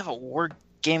can't really have a War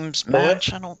Games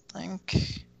match, I don't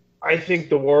think. I think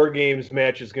the War Games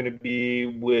match is going to be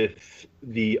with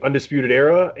the Undisputed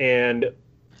Era and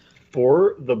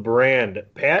for the brand.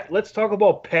 Pat, let's talk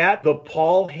about Pat, the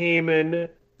Paul Heyman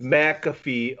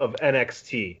McAfee of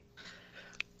NXT.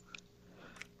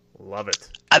 Love it.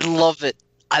 I love it.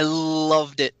 I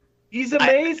loved it. He's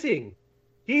amazing.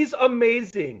 He's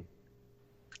amazing.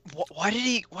 Why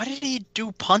did he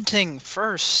do punting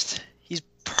first? He's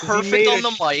perfect he made on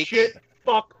the mic. Shit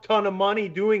fuck ton of money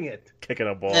doing it. Kicking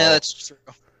a ball. Yeah, that's true.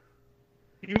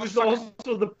 He was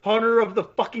also the punter of the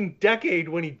fucking decade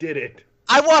when he did it.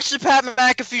 I watched the Pat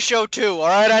McAfee show too,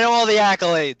 alright? I know all the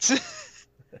accolades.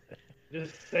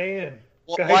 Just saying.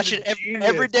 Watch it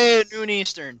every day at noon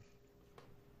Eastern.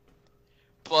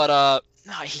 But,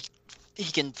 no,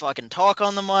 he can fucking talk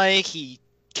on the mic. He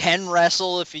can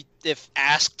wrestle if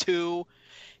asked to.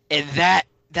 And that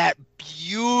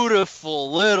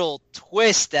beautiful little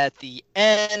twist at the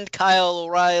end, Kyle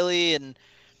O'Reilly and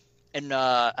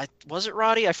was it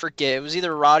Roddy? I forget. It was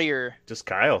either Roddy or just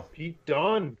Kyle. Pete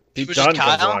Dunne. Pete Dunne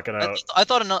comes walking out. I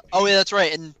thought oh yeah, that's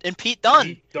right. And Pete Dunne.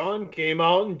 Pete Dunne came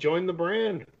out and joined the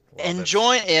brand. And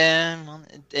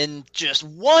just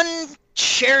one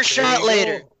chair shot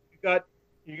later.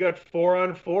 You got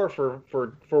 4-on-4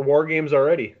 for War Games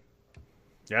already.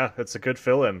 Yeah, it's a good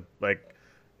fill-in. Like,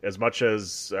 as much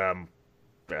as now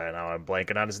I'm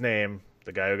blanking on his name,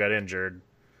 the guy who got injured.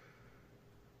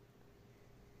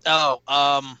 Oh,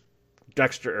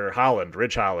 Dexter or Holland,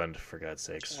 Ridge Holland, for God's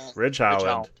sakes, Ridge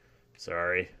Holland.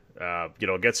 Sorry,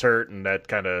 gets hurt, and that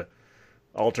kind of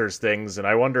alters things. And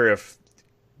I wonder if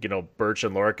Burch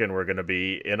and Lorcan were going to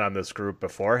be in on this group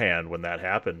beforehand when that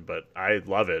happened. But I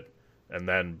love it, and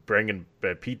then bringing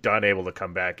Pete Dunne able to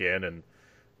come back in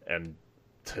and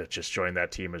to just join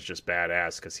that team is just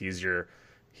badass because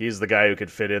he's the guy who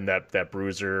could fit in that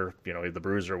bruiser, the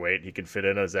bruiser weight. He could fit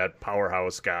in as that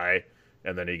powerhouse guy.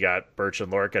 And then he got Burch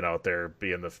and Lorcan out there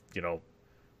being the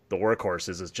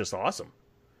workhorses is just awesome.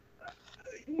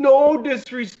 No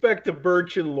disrespect to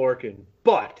Burch and Lorcan,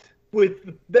 but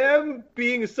with them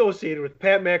being associated with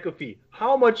Pat McAfee,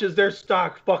 how much is their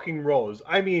stock fucking rose?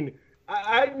 I mean,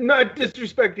 I'm not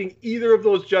disrespecting either of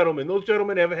those gentlemen. Those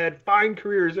gentlemen have had fine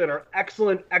careers and are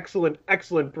excellent, excellent,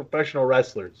 excellent professional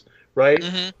wrestlers, right?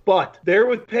 Mm-hmm. But they're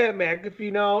with Pat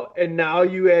McAfee now, and now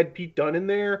you add Pete Dunne in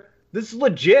there. This is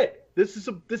legit. This is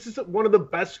one of the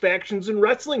best factions in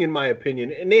wrestling, in my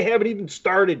opinion, and they haven't even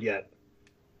started yet.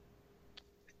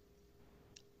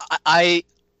 I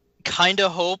kind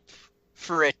of hope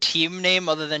for a team name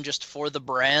other than just for the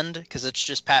brand, because it's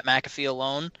just Pat McAfee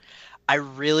alone. I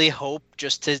really hope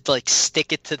just to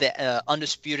stick it to the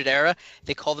Undisputed Era,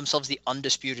 they call themselves the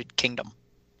Undisputed Kingdom.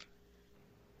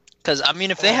 Because, I mean,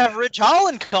 if they have Ridge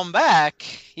Holland come back,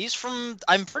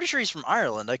 I'm pretty sure he's from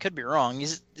Ireland. I could be wrong.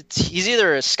 He's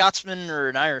either a Scotsman or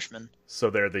an Irishman. So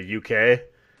they're the UK?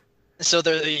 So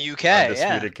they're the UK,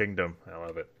 Undisputed Kingdom. I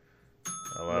love it.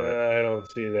 I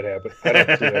don't see that happen.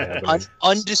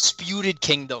 Undisputed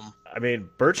Kingdom. I mean,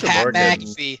 Burch and Pat Lorcan.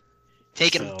 McAfee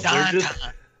taking them down.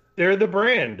 They're the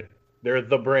brand. They're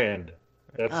the brand.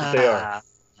 That's what they are.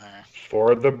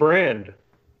 For the brand.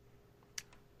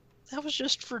 That was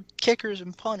just for kickers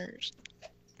and punters.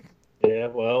 Yeah,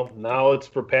 well, now it's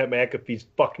for Pat McAfee's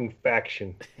fucking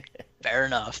faction. Fair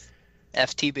enough.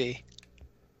 FTB.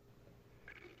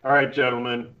 All right,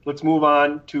 gentlemen. Let's move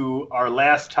on to our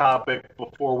last topic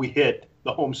before we hit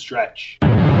the home stretch.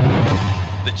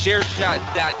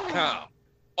 TheChairShot.com.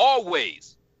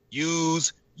 Always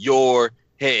use your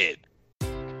head.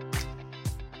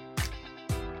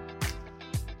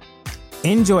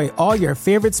 Enjoy all your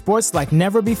favorite sports like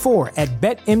never before at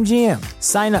BetMGM.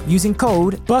 Sign up using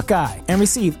code Buckeye and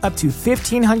receive up to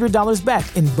 $1,500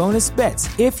 back in bonus bets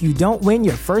if you don't win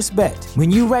your first bet.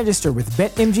 When you register with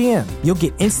BetMGM, you'll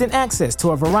get instant access to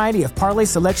a variety of parlay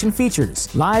selection features,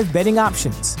 live betting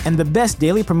options, and the best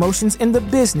daily promotions in the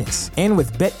business. And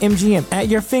with BetMGM at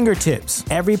your fingertips,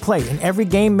 every play and every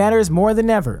game matters more than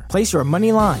ever. Place your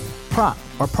money line, prop,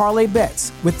 or parlay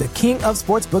bets with the king of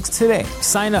sportsbooks today.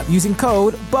 Sign up using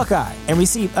code Buckeye and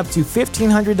receive up to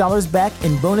 $1,500 back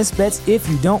in bonus bets if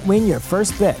you don't win your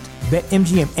first bet.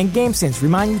 BetMGM and GameSense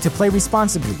remind you to play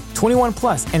responsibly. 21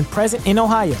 plus and present in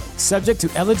Ohio, subject to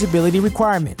eligibility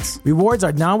requirements. Rewards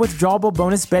are non-withdrawable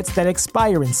bonus bets that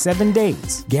expire in 7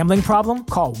 days. Gambling problem?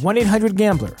 Call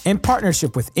 1-800-GAMBLER. In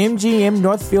partnership with MGM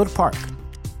Northfield Park.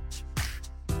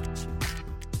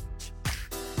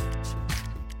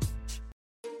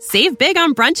 Save big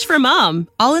on brunch for mom,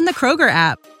 all in the Kroger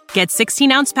app. Get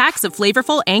 16-ounce packs of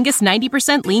flavorful Angus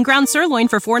 90% lean ground sirloin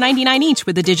for $4.99 each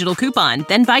with a digital coupon.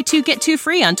 Then buy 2, get 2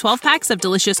 free on 12 packs of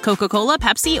delicious Coca-Cola,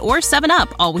 Pepsi, or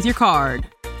 7-Up, all with your card.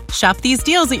 Shop these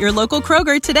deals at your local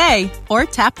Kroger today, or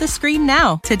tap the screen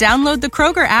now to download the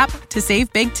Kroger app to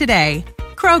save big today.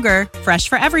 Kroger, fresh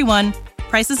for everyone.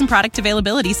 Prices and product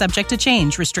availability subject to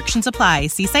change. Restrictions apply.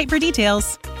 See site for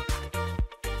details.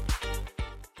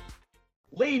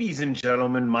 Ladies and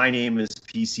gentlemen, my name is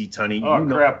PC Tunney. Oh,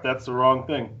 crap, that's the wrong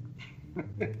thing.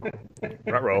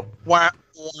 Ruh-roh. Wah,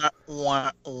 wah,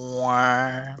 wah,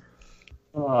 wah.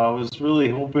 Oh, I was really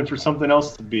hoping for something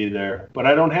else to be there, but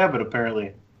I don't have it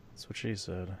apparently. That's what she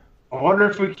said. I wonder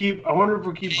if we keep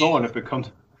going if it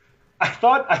comes. I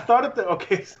thought at the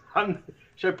okay.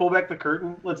 Should I pull back the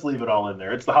curtain? Let's leave it all in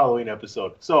there. It's the Halloween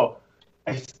episode. So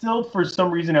I still, for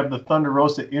some reason, have the Thunder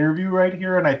Rosa interview right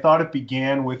here, and I thought it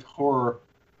began with her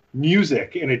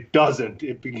music, and it doesn't.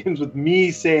 It begins with me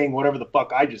saying whatever the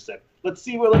fuck I just said. Let's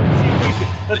see if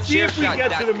we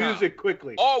get to the music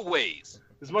quickly. Always.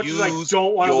 As much as I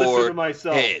don't want to listen to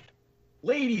myself. Head.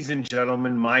 Ladies and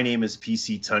gentlemen, my name is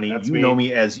PC Tunney. That's you me. know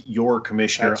me as your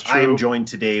commissioner. That's I am true. joined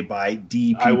today by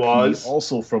DPP, I was.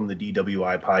 also from the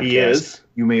DWI podcast. He is.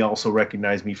 You may also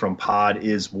recognize me from Pod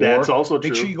is War. That's also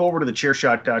Make true. sure you go over to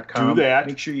thechairshot.com. Do that.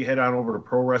 Make sure you head on over to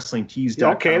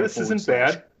prowrestlingtees.com. Okay, this isn't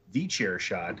bad. The Chair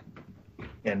Shot.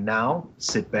 And now,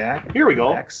 sit back, Here we go.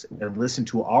 relax, and listen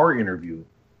to our interview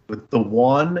with the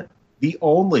one, the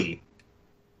only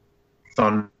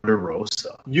Thunder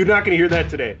Rosa. You're not going to hear that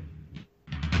today.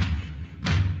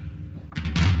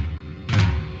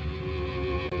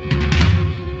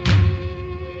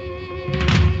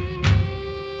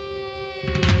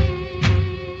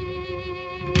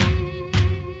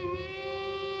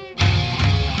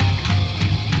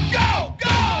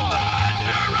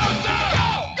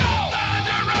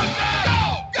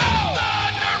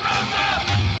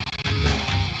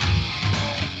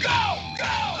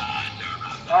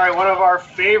 All right, one of our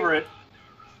favorite,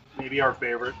 maybe our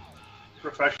favorite,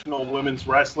 professional women's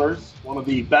wrestlers, one of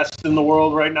the best in the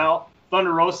world right now,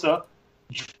 Thunder Rosa,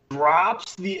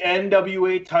 drops the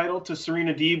NWA title to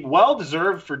Serena Deeb. Well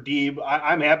deserved for Deeb.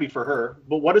 I'm happy for her.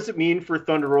 But what does it mean for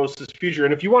Thunder Rosa's future?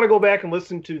 And if you want to go back and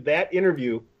listen to that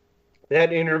interview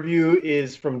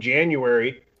is from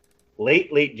January,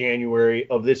 late January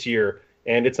of this year,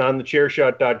 and it's on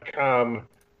thechairshot.com.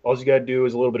 All you got to do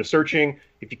is a little bit of searching.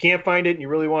 If you can't find it and you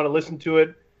really want to listen to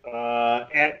it,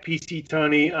 at PC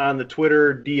Tunney on the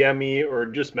Twitter, DM me or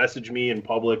just message me in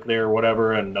public there,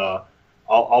 whatever, and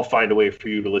I'll find a way for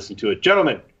you to listen to it.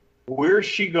 Gentlemen, where's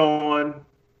she going?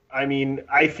 I mean,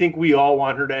 I think we all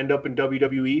want her to end up in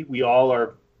WWE. We all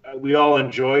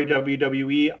enjoy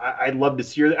WWE. I'd love to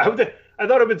see her. I thought it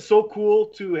would have been so cool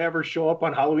to have her show up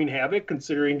on Halloween Havoc,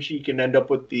 considering she can end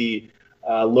up with the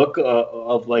look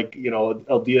of like, you know,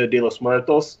 El Dia de los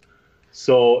Muertos.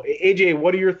 So, AJ,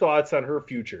 what are your thoughts on her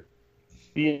future?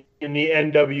 Being the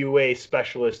NWA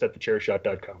specialist at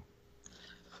thechairshot.com.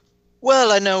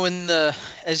 Well, I know in the,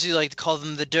 as you like to call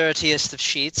them, the dirtiest of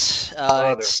sheets.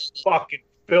 They're fucking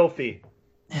filthy.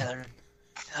 Yeah, they're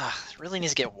really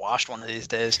needs to get washed one of these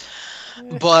days.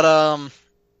 But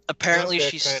apparently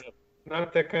she's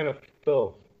not that kind of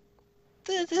filth.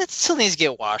 That still needs to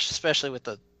get washed, especially with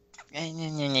the.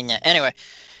 Anyway.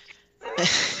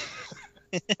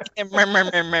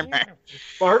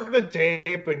 Mark the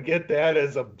tape and get that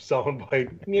as a soundbite.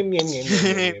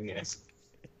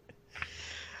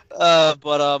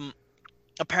 But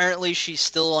apparently she's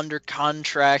still under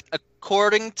contract,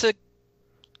 according to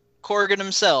Corgan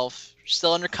himself. She's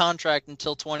still under contract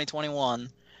until 2021.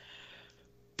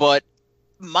 But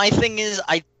my thing is,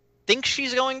 I think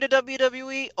she's going to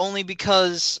WWE only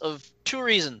because of two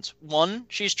reasons. One,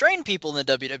 she's trained people in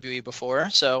the WWE before,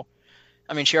 so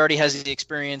I mean, she already has the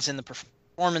experience in the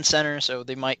Performance Center, so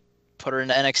they might put her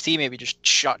into NXT, maybe just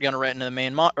shotgun her right into the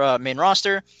main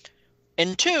roster.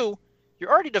 And two, you're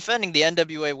already defending the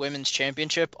NWA Women's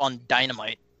Championship on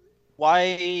Dynamite.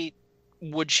 Why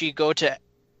would she go to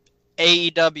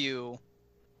AEW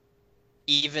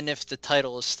even if the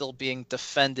title is still being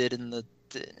defended in the...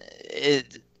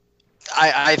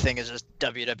 I think it's just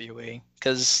WWE,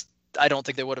 because I don't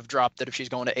think they would have dropped it if she's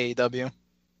going to AEW.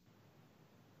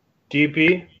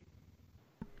 DP,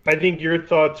 I think your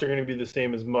thoughts are going to be the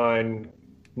same as mine.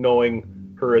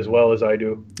 knowing her as well as I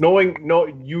do.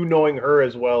 Knowing her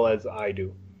as well as I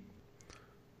do.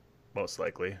 Most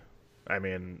likely. I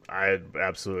mean, I'd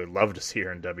absolutely love to see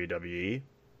her in WWE.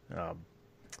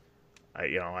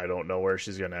 I don't know where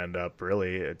she's going to end up,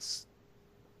 really. It's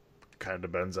kind of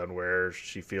depends on where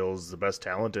she feels the best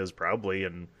talent is, probably,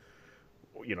 and,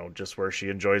 just where she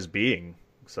enjoys being.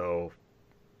 So,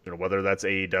 whether that's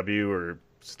AEW or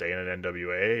staying in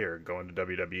NWA or going to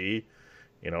WWE,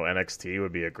 NXT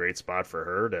would be a great spot for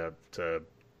her to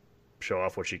show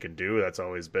off what she can do. That's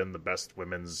always been the best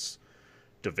women's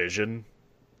division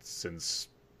since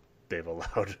they've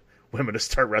allowed women to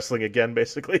start wrestling again,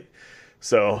 basically.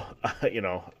 So,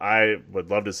 I would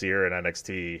love to see her in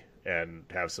NXT and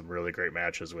have some really great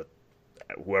matches with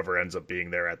whoever ends up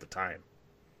being there at the time.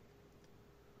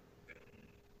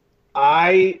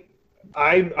 I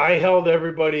held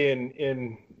everybody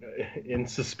in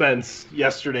suspense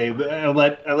yesterday. I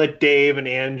let Dave and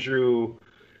Andrew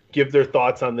give their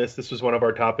thoughts on this. This was one of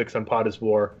our topics on Pod is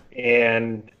War,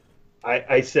 and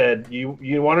I said,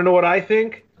 you want to know what I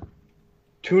think?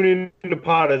 Tune into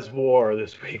Pod is War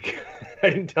this week. I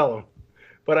didn't tell him,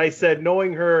 but I said,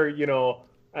 knowing her,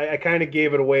 I kind of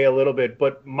gave it away a little bit.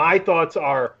 But my thoughts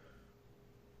are,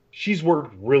 she's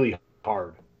worked really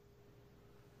hard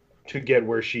to get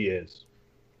where she is,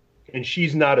 and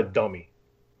she's not a dummy.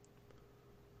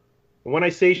 And when I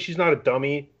say she's not a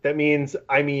dummy, that means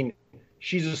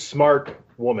she's a smart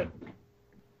woman,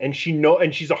 and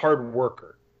she's a hard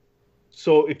worker.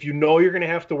 So if you're going to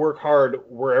have to work hard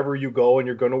wherever you go, and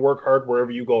you're going to work hard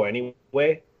wherever you go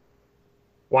anyway,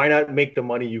 why not make the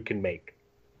money you can make?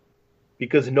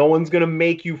 Because no one's going to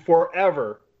make you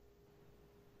forever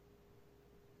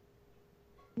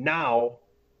now,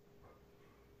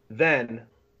 then,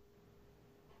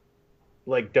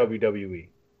 like WWE.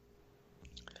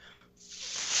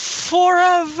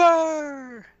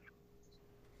 Forever!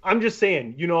 I'm just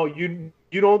saying, you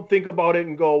don't think about it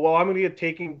and go, well, I'm going to get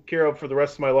taken care of for the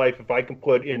rest of my life if I can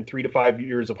put in 3 to 5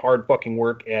 years of hard fucking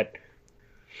work at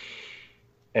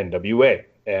NWA,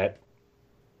 at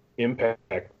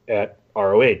Impact, at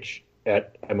ROH,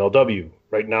 at MLW.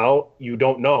 Right now, you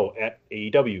don't know at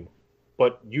AEW.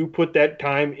 But you put that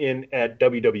time in at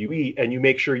WWE and you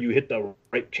make sure you hit the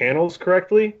right channels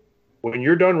correctly. When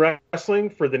you're done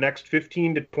wrestling for the next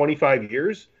 15 to 25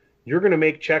 years, you're going to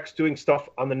make checks doing stuff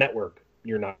on the network.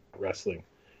 You're not wrestling.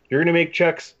 You're going to make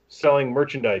checks selling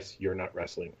merchandise. You're not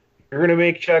wrestling. You're going to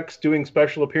make checks doing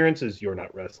special appearances. You're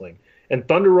not wrestling. And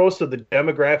Thunder Rosa, the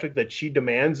demographic that she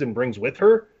demands and brings with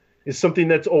her, is something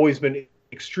that's always been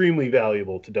extremely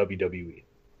valuable to WWE.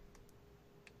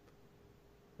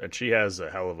 And she has a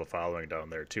hell of a following down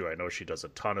there, too. I know she does a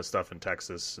ton of stuff in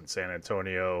Texas and San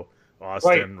Antonio,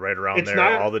 Austin, right around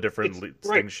there, all the different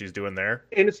things she's doing there.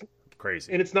 And it's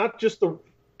crazy. And it's not just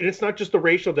the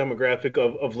racial demographic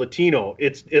of Latino.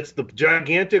 It's the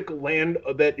gigantic land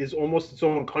that is almost its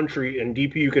own country, and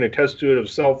DP, you can attest to it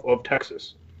of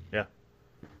Texas. Yeah.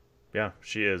 Yeah,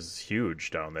 she is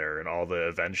huge down there, and all the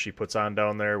events she puts on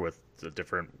down there with the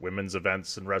different women's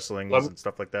events and wrestlings and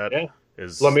stuff like that. Yeah.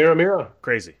 Is La Mira.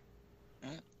 Crazy.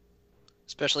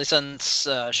 Especially since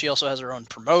she also has her own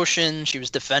promotion. She was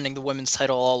defending the women's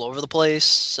title all over the place.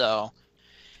 So,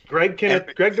 Greg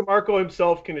DeMarco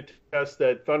himself can attest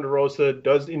that Thunder Rosa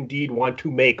does indeed want to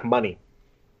make money.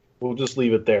 We'll just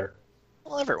leave it there.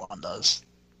 Well, everyone does.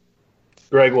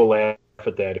 Greg will laugh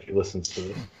at that if he listens to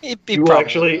this. He will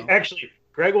actually,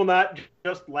 Greg will not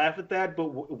just laugh at that,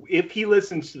 but if he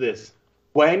listens to this,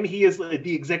 when he is at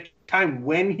the exact time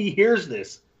when he hears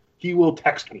this, he will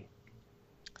text me.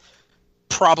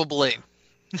 Probably.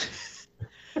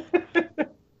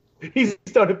 He's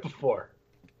done it before.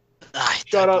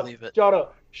 Shout out to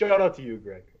you,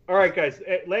 Greg. All right, guys.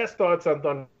 Last thoughts on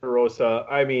Thunder Rosa.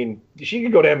 I mean, she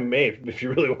could go to MMA if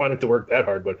you really wanted to work that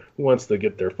hard, but who wants to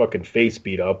get their fucking face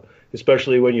beat up,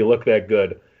 especially when you look that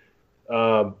good?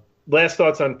 Last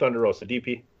thoughts on Thunder Rosa.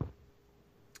 DP?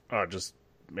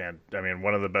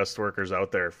 One of the best workers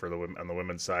out there on the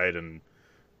women's side, and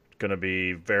going to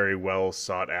be very well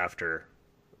sought after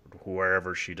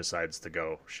wherever she decides to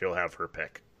go. She'll have her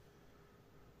pick.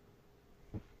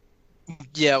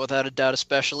 Yeah, without a doubt,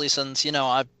 especially since,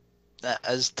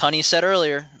 as Tunney said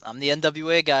earlier, I'm the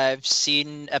NWA guy. I've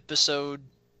seen episode,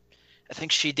 I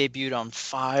think she debuted on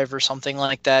 5 or something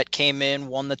like that, came in,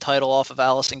 won the title off of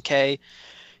Allison Kay,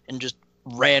 and just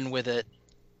ran with it.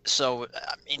 So,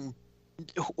 I mean,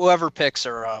 whoever picks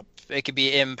her up, it could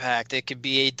be Impact, it could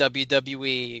be a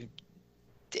WWE,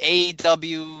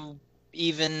 AEW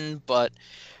even, but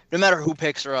no matter who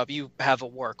picks her up, you have a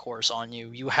workhorse on you.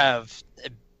 You have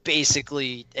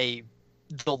basically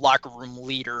the locker room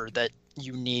leader that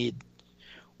you need,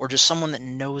 or just someone that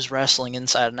knows wrestling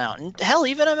inside and out. And hell,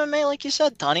 even MMA, like you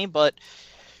said, Tony, but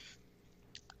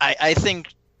I think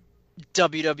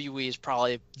WWE is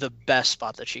probably the best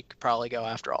spot that she could probably go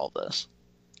after all of this.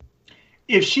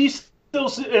 If she still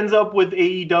ends up with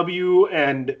AEW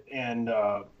and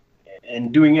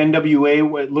doing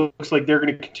NWA, it looks like they're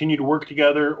going to continue to work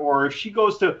together, or if she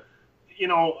goes to,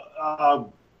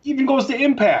 even goes to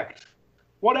Impact,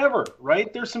 whatever,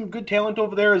 right? There's some good talent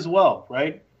over there as well,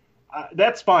 right?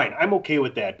 That's fine. I'm okay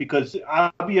with that because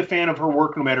I'll be a fan of her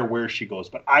work no matter where she goes.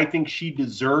 But I think she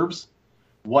deserves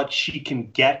what she can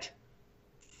get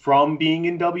from being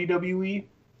in WWE,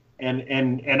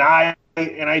 and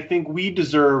I think we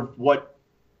deserve what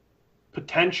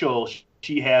potential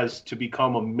she has to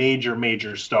become a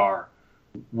major star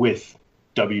with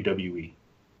WWE.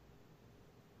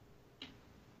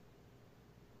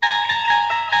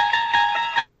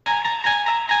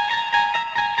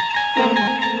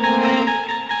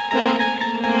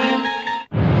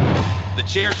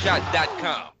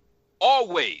 TheChairShot.com.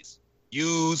 Always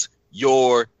use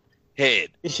your head.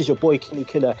 This is your boy Kenny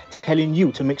Killer telling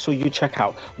you to make sure you check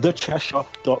out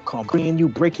TheChairShot.com, bringing you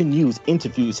breaking news,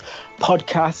 interviews,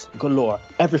 podcasts galore,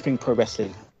 everything pro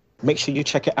wrestling. Make sure you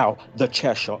check it out,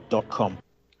 TheChairShot.com.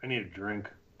 I need a drink.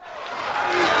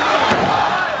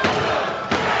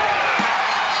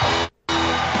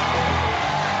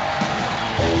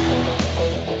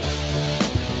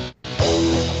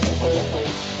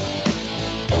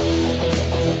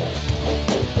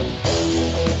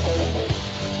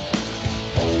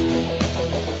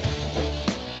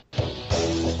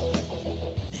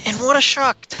 What a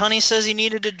shock. Tony says he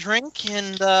needed a drink,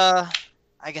 and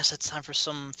I guess it's time for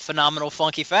some phenomenal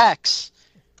funky facts.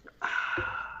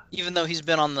 Even though he's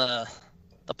been on the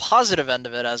positive end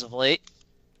of it as of late.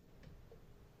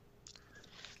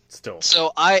 Still.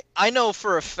 So I know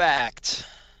for a fact,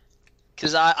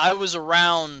 because I was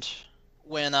around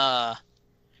when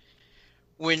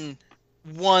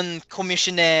one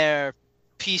Commissioner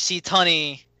PC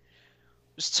Tunney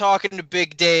was talking to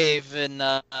Big Dave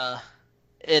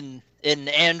and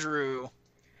Andrew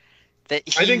that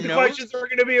he I think the questions are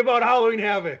going to be about Halloween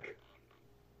Havoc.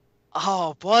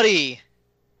 Oh, buddy.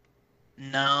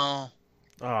 No.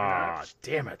 Ah,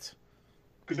 damn it.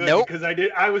 Nope. Because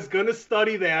I was going to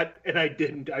study that, and I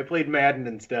didn't. I played Madden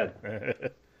instead.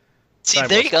 See,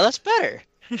 there you go. That's better.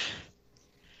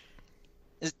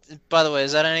 By the way,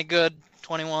 is that any good?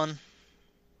 21?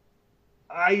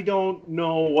 I don't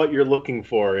know what you're looking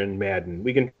for in Madden.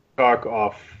 We can talk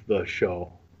off the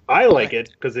show. I like it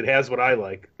because it has what I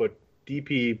like, but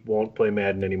DP won't play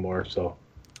Madden anymore. So,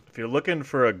 if you're looking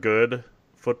for a good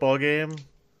football game,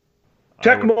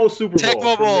 Tecmo Super Bowl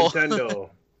Tecmo Bowl. from Nintendo.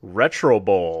 Retro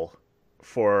Bowl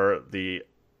for the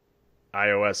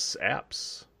iOS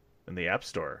apps in the App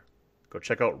Store. Go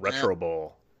check out Retro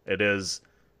Bowl. It is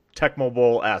Tecmo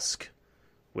Bowl-esque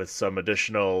with some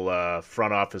additional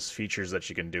front office features that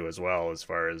you can do as well, as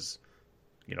far as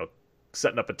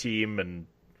setting up a team and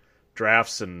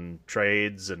drafts and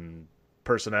trades and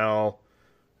personnel.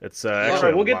 It's actually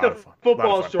right, we'll get to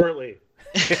football shortly.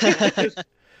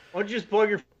 Why don't you just plug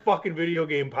your fucking video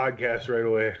game podcast right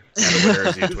away? Twitter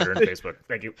and Facebook.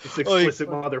 Thank you. It's explicit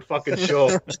motherfucking show.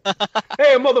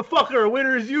 Hey, motherfucker, a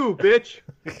winner is you, bitch.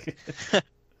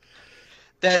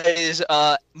 That is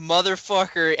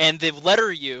motherfucker and the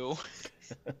letter U.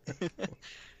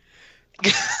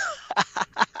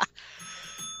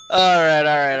 All right.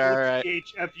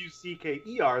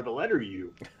 HFUCKER, the letter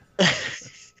U.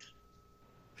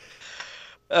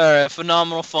 All right,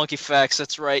 phenomenal funky facts.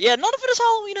 That's right. Yeah, none of it is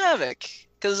Halloween Havoc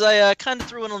because I kind of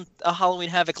threw in a Halloween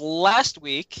Havoc last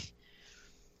week,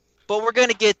 but we're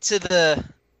gonna get to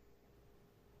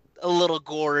a little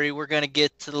gory. We're gonna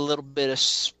get to the little bit of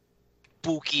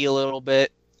spooky a little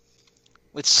bit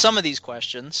with some of these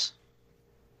questions.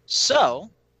 So,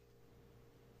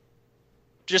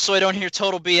 just so I don't hear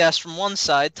total BS from one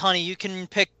side, Tony, you can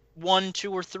pick 1,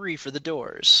 2, or 3 for the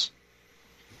doors.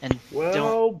 And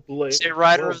don't say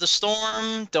Rider of the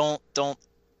Storm. Don't.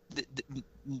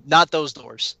 Not those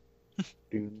doors.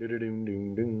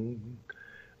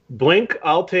 Blink.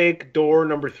 I'll take door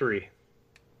number 3.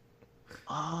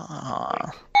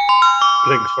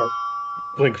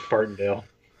 Blink Fartendale.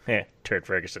 Turd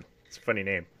Ferguson. It's a funny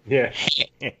name. Yeah.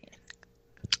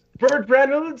 Bert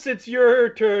Reynolds, it's your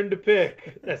turn to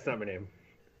pick. That's not my name.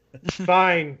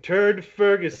 Fine, Turd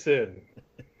Ferguson.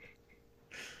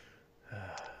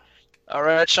 All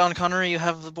right, Sean Connery, you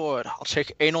have the board. I'll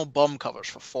take Anal Bum Covers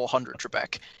for 400,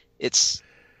 Trebek. It's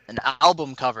an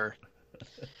album cover.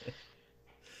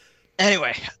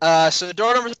 Anyway, so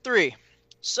door number 3.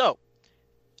 So,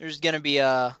 There's going to be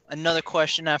another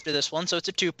question after this one, so it's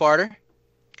a two-parter.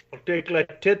 I'll take La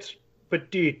Tits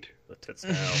Petite. La Tits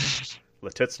now. La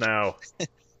Tits now.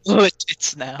 La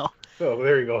Tits now. Oh,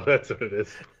 there you go. That's what it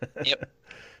is. Yep.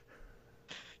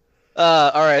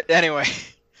 All right. Anyway,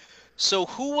 so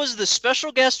who was the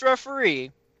special guest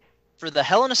referee for the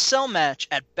Hell in a Cell match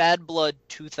at Bad Blood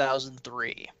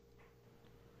 2003?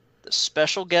 The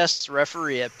special guest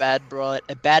referee at Bad Blood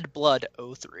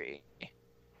 03.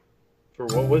 For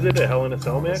what was it? A Hell in a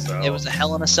Cell match? It was a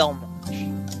Hell in a Cell match.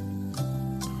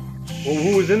 Well,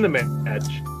 who was in the match?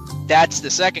 That's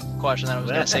the second question that I was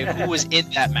going to say. Who was in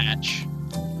that match?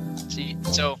 See,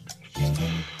 so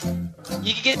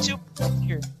you can get 2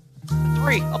 here.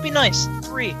 3. I'll be nice.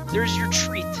 3. There's your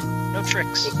treat. No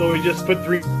tricks. So we just put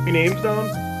 3 names down?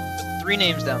 Put 3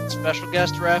 names down. Special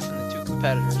guest ref and the 2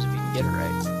 competitors, if you can get it right.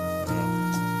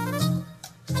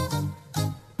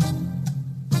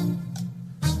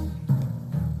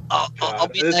 I'll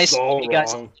be nice if you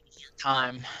guys have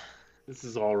time. This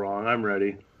is all wrong. I'm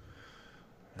ready.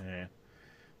 Yeah.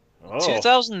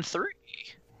 2003.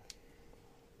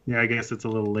 Yeah, I guess it's a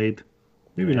little late.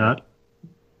 Maybe not.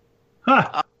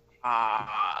 Huh.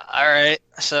 All right.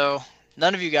 So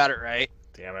none of you got it right.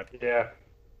 Damn it. Yeah.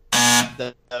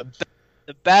 The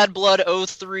Bad Blood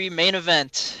 03 main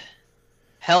event.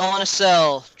 Hell in a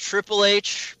Cell. Triple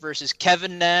H versus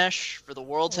Kevin Nash for the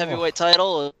world's heavyweight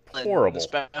title. Horrible. The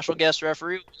special guest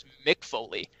referee was Mick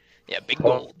Foley. Yeah, big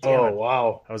gold. Oh,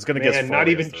 wow. I was going to guess not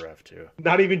Foley even as the ref, too.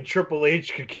 Not even Triple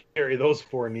H could carry those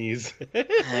 4 knees.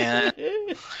 Yeah.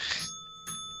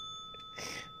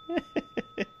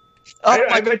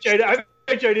 I bet you I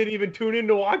didn't even tune in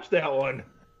to watch that one.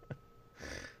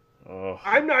 Oh.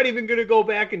 I'm not even going to go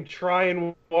back and try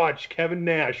and watch Kevin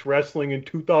Nash wrestling in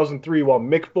 2003 while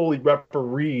Mick Foley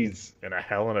referees. In a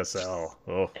Hell in a Cell.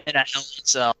 Oh. In a Hell in a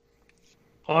Cell.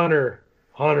 Hunter.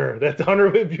 That's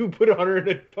Hunter. If you put Hunter in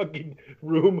a fucking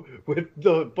room with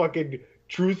the fucking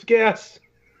truth gas,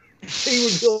 he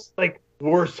would feel like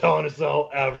worst Hell in a Cell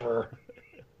ever.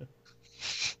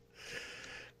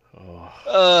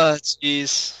 Oh,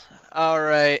 jeez. All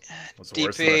right. It was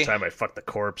worse than the time I fucked the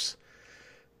corpse.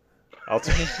 I'll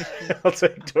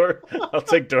take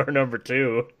door number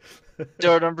 2.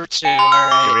 Door number 2. All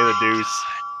right. Give me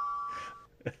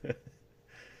the deuce.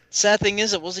 Sad thing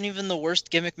is, it wasn't even the worst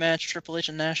gimmick match Triple H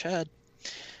and Nash had.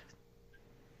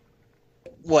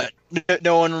 What?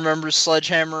 No one remembers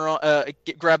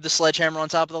grab the sledgehammer on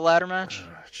top of the ladder match?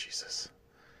 Oh, Jesus.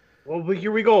 Well,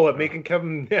 here we go at making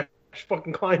Kevin Nash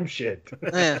fucking climb shit.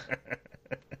 Yeah.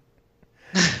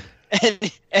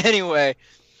 Anyway,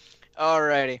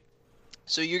 alrighty.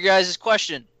 So your guys'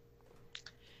 question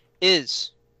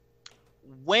is,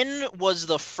 when was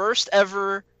the first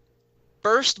ever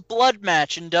First Blood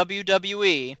match in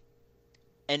WWE,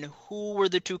 and who were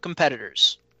the 2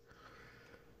 competitors?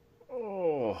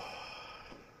 Oh.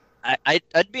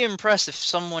 I'd be impressed if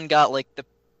someone got like the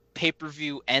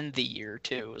pay-per-view and the year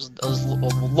too,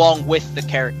 along with the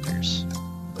characters.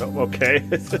 Oh, okay.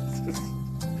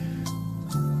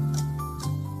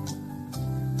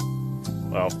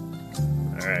 Well,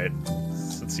 all right.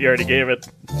 Since you already gave it.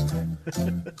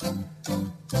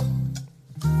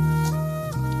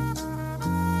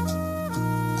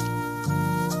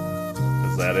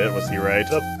 Is that it? Was he right?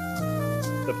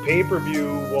 The pay-per-view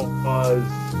was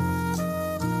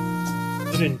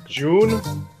it in June?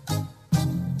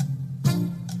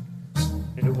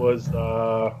 It was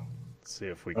Let's see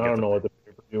if we can I don't know what the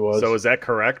pay-per-view was. So is that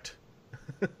correct?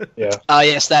 Yeah.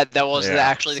 Yes, that was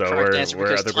actually the correct answer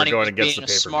because Tony was being a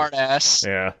smart ass.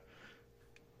 Yeah.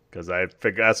 Because I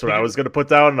figured that's what I was going to put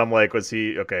down, and I'm like, was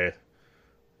he okay?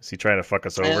 Is he trying to fuck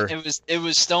us over? It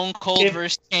was Stone Cold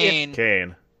versus Kane.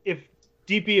 Kane. If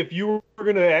DP, if you were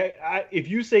gonna, if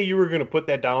you say you were gonna put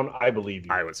that down, I believe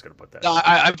you. I was gonna put that. No,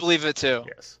 I believe it too.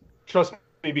 Yes. Trust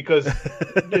me, because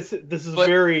this is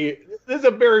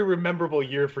a very memorable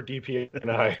year for DP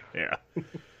and I. Yeah.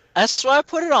 That's why I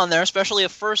put it on there, especially a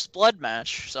First Blood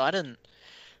match. So I didn't.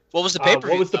 What was the pay-per-view?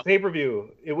 What was the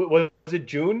pay-per-view? Was it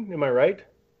June? Am I right?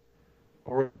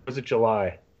 Or was it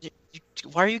July?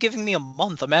 Why are you giving me a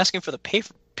month? I'm asking for the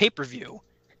pay-per-view.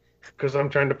 Because I'm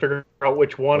trying to figure out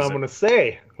which one I'm going to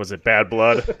say. Was it Bad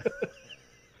Blood?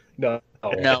 No,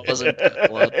 it wasn't Bad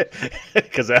Blood.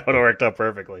 Because that would have worked out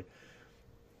perfectly.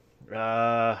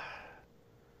 No,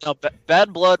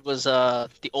 Bad Blood was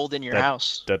the old In Your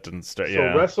House. That didn't start. So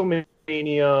Yeah.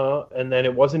 WrestleMania, and then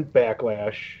it wasn't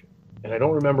Backlash, and I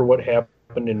don't remember what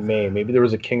happened in May. Maybe there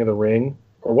was a King of the Ring,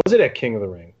 or was it at King of the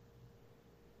Ring?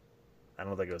 I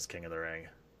don't think it was King of the Ring.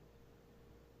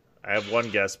 I have one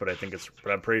guess, but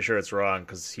I'm pretty sure it's wrong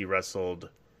because he wrestled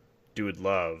Dude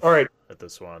Love. All right. At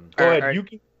this one. Go ahead. right. You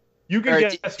can All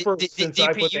right, guess first since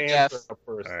I put the answer up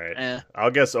first. All right. Yeah.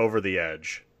 I'll guess Over the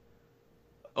Edge.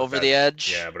 Over the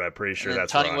Edge. Yeah, but I'm pretty sure And then,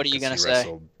 that's Tony, wrong. what are you 'cause gonna he say?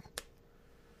 wrestled-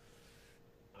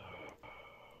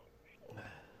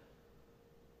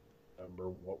 Remember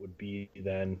what would be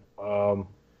then? Oh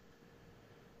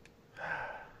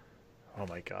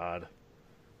my God.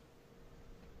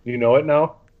 You know it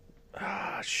now?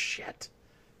 Ah, shit.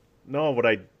 No, but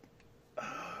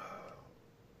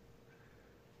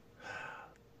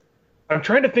I'm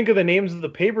trying to think of the names of the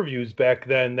pay-per-views back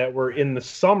then that were in the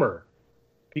summer,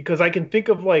 because I can think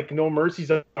of like No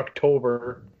Mercy's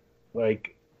October,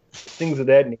 like things of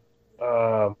that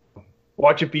nature.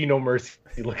 Watch It Be No Mercy.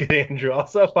 Look at Andrew.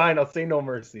 Also fine. I'll say No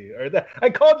Mercy. Or that I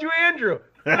called you Andrew.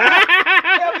 You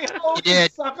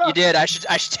did. You did. I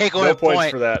should take away no a points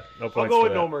point. for that. No points I'll go for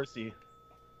with that. No Mercy.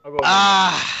 I'll go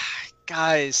with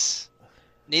Guys,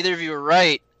 neither of you were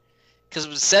right because it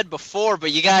was said before,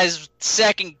 but you guys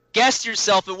second guessed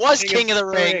yourself. It was King of the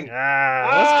Ring.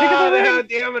 That's King of the Ring.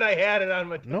 Damn it! I had it on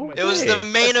my. No, It was the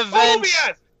main event.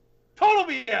 Total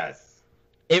BS.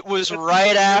 It was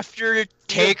right after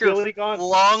Taker Billy Gunn-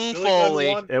 flung Billy Gunn Foley.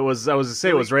 won. It was. I was to say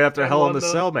it was right after Gunn Hell in won the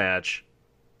the- Cell match.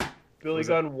 Billy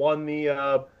Gunn won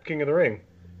the King of the Ring.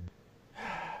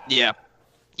 Yeah.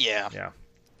 Yeah,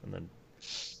 and then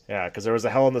because there was a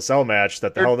Hell in the Cell match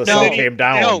that the Or- Hell in the no, Cell came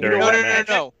down No, during that match.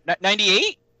 no.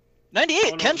 98? 98. Oh,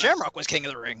 no, Ken no. Shamrock was King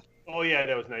of the Ring. Oh yeah,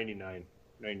 that was 99.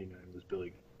 99 was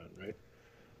Billy Gunn, right?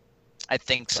 I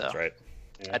think so. That's right.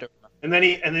 I don't know. And then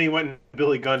he went and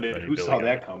Billy Gunn did. Then he Who Billy saw Gunn.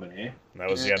 that coming, eh? That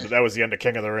was the end. That was the end of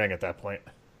King of the Ring at that point.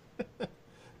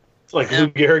 It's like Lou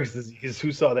Gehrig's disease.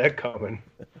 Who saw that coming?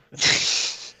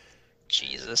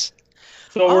 Jesus.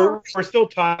 So we're still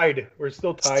tied. We're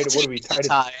still tied. What are we tied?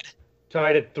 Tied.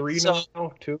 Tied at 3 So-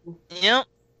 now. 2. Yep.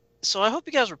 So I hope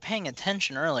you guys were paying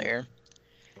attention earlier,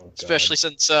 Oh, God. especially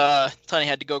since Tony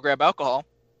had to go grab alcohol.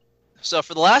 So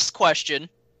for the last question,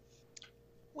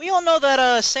 we all know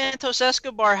that Santos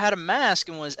Escobar had a mask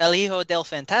and was El Hijo del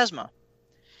Fantasma.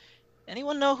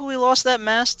 Anyone know who he lost that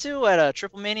mask to at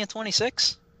Triple Mania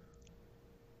 26?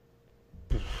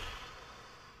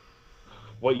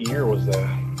 What year was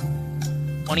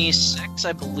that? 26,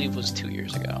 I believe, was 2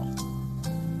 years ago.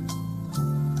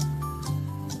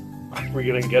 We're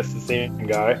gonna guess the same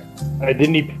guy.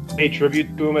 Didn't he pay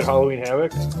tribute to him at Halloween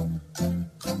Havoc?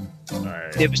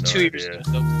 It was 2 years ago,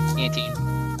 2018.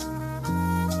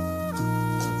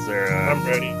 Is there? I'm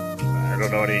ready. I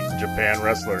don't know any Japan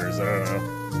wrestlers. I don't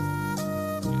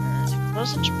know.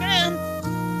 Was in Japan.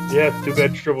 Yeah, it's too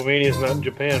bad Triple Mania's not in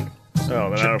Japan. Oh,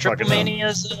 then I don't Triple fucking know.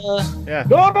 Mania's Yeah.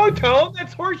 No, tell him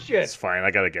that's horseshit. It's fine.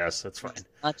 I gotta guess. That's fine.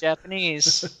 not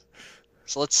Japanese.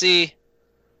 So let's see.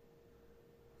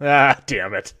 Ah,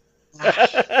 damn it.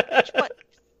 What?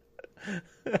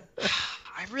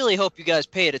 I really hope you guys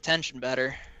paid attention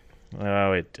better.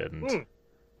 No, it didn't.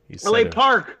 You said LA it.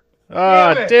 Park.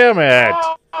 Oh, damn it.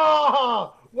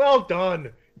 Oh, well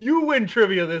done. You win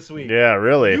trivia this week. Yeah,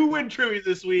 really. You win trivia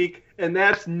this week, and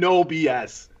that's no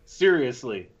BS.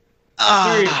 Seriously.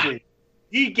 Seriously.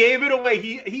 He gave it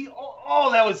away.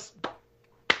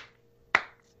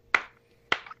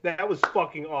 That was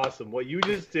fucking awesome. What you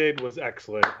just did was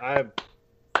excellent. I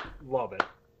love it.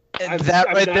 And that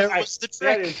right there was the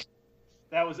trick.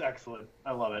 That was excellent.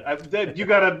 I love it. You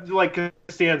gotta, like,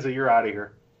 Costanza, you're out of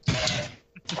here.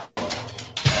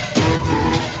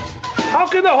 How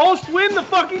can the host win the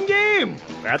fucking game?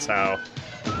 That's how.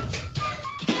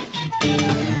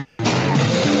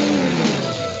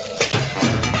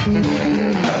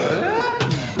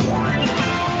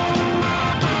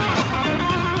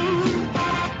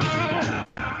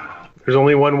 There's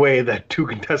only one way that two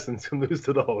contestants can lose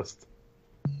to the host.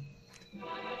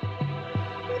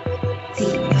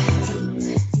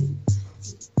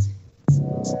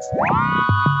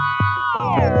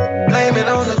 Blame it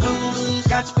on the blues,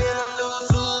 got you feeling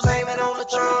loose, blame it on the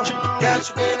drum, got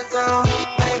you feeling down,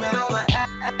 blame it on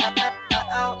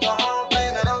the alcohol,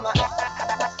 blame it on the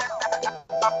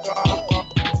alcohol.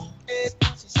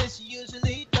 She says she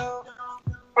usually don't.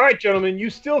 All right, gentlemen, you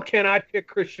still cannot pick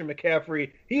Christian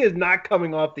McCaffrey. He is not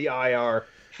coming off the IR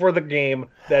for the game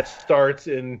that starts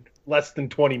in less than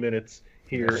 20 minutes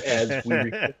here as we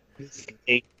record this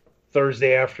late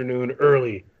Thursday afternoon,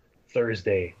 early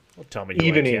Thursday Don't tell me you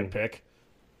evening. can't pick.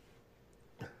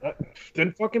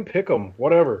 Then fucking pick them.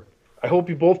 Whatever. I hope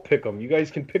you both pick them. You guys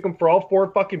can pick them for all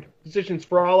four fucking positions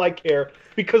for all I care.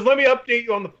 Because let me update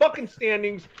you on the fucking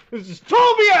standings. This is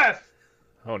total BS!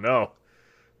 Oh, no.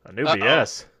 A new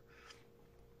BS.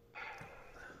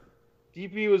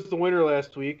 DP was the winner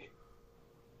last week.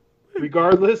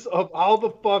 Regardless of how the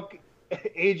fuck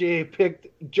AJ picked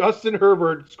Justin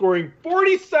Herbert, scoring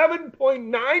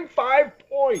 47.95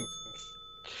 points.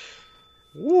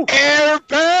 Air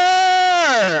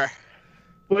Bear!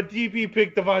 But DP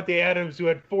picked Devontae Adams, who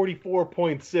had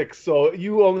 44.6. So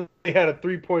you only had a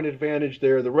 3-point advantage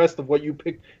there. The rest of what you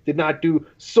picked did not do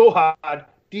so hot.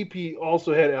 DP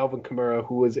also had Alvin Kamara,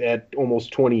 who was at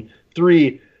almost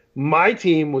 23. My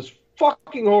team was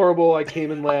fucking horrible. I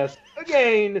came in last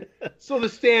again. So the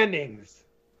standings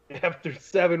after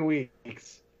 7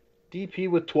 weeks. DP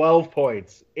with 12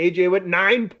 points. AJ with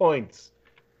 9 points.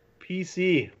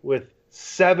 PC with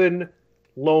 7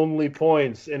 lonely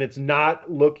points, and it's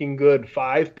not looking good.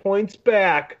 5 points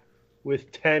back with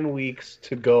 10 weeks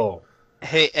to go.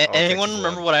 Hey, anyone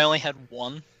remember what I only had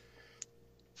 1?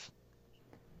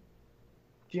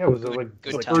 Yeah, it was like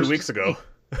 2 weeks ago.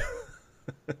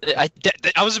 I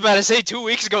was about to say 2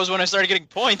 weeks ago is when I started getting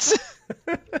points.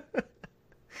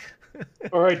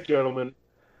 All right, gentlemen.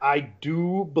 I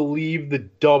do believe the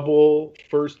double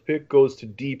first pick goes to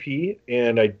DP,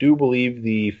 and I do believe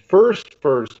the first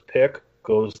pick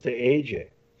goes to AJ.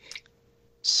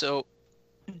 So,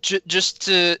 just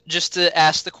to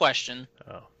ask the question.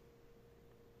 Oh.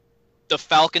 The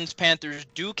Falcons-Panthers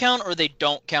do count, or they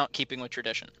don't count, keeping with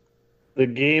tradition? The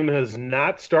game has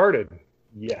not started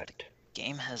yet.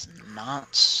 Game has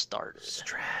not started.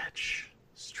 Stretch.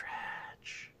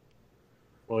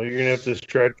 Well, you're going to have to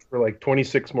stretch for like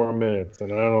 26 more minutes,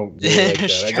 and I don't really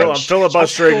like that. I'm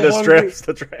filibustering this draft.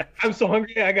 I'm so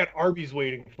hungry, I got Arby's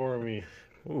waiting for me.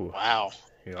 Ooh, wow.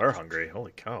 You are hungry.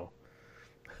 Holy cow.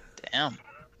 Damn.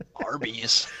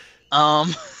 Arby's. All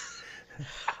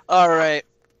right.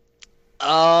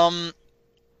 I'm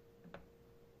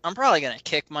probably going to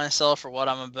kick myself for what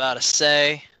I'm about to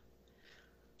say.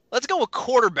 Let's go with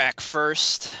quarterback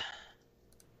first.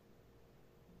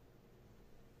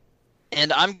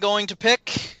 And I'm going to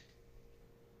pick...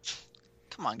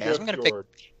 Come on, guys. I'm going to pick...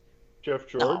 Jeff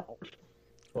George? No.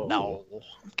 Oh. No. I'm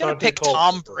going to pick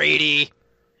Tom Brady.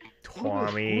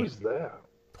 Who's that?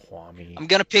 I'm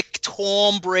going to pick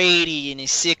Tom Brady and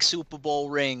his 6 Super Bowl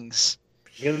rings.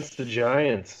 Against the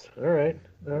Giants. All right.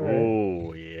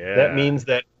 Oh, yeah. That means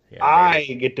that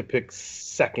I get to pick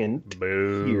second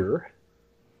here.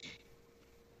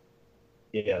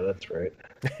 Yeah, that's right.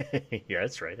 Yeah,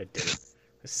 that's right. I did it.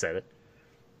 I said it.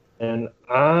 And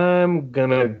I'm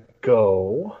gonna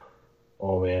go.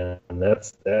 Oh man,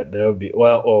 that would be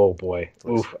oh boy.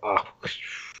 Oof.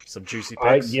 Some juicy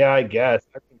picks. I guess.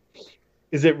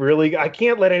 Is it really? I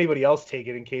can't let anybody else take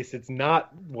it in case it's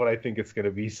not what I think it's gonna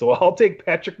be. So I'll take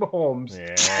Patrick Mahomes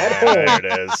at home. There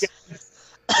it is.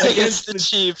 Against the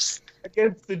Chiefs.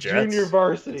 Against the Jets. junior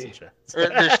varsity. Or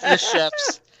the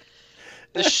Chefs.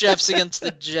 The Chefs against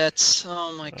the Jets.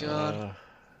 Oh my god.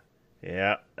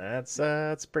 Yeah, that's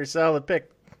a pretty solid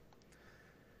pick.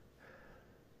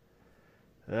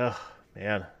 Oh,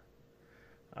 man.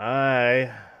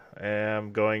 I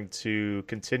am going to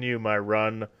continue my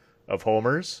run of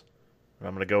homers. I'm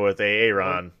going to go with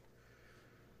Aaron.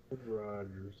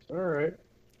 Rodgers. All right.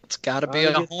 It's got to be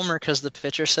a homer because the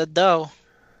pitcher said no.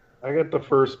 I got the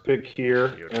first pick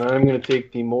here, and I'm going to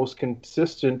take the most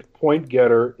consistent point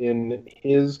getter in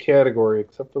his category,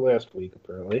 except for last week,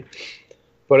 apparently.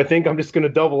 But I think I'm just going to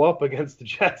double up against the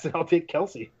Jets, and I'll take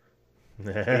Kelsey.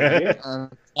 Tight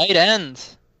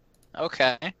end.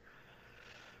 Okay.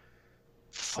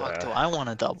 Fuck, do I want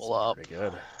to double up? Pretty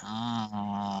good.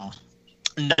 No,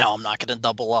 I'm not going to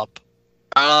double up.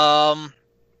 I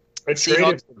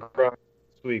traded for Gronk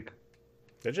this week.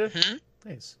 Did you?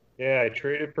 Nice. Yeah, I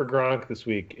traded for Gronk this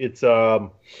week. It's a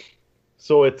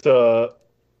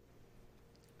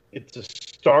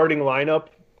starting lineup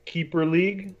keeper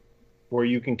league where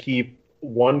you can keep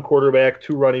 1 quarterback,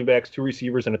 2 running backs, 2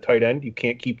 receivers, and a tight end. You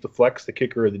can't keep the flex, the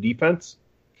kicker, or the defense.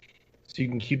 So you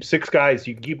can keep 6 guys.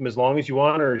 You can keep them as long as you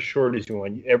want or as short as you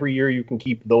want. Every year you can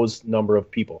keep those number of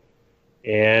people.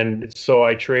 And so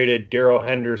I traded Darrell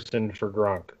Henderson for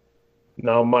Gronk.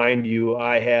 Now, mind you,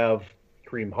 I have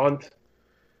Kareem Hunt,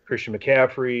 Christian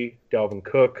McCaffrey, Dalvin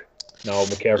Cook. Now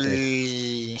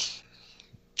McCaffrey.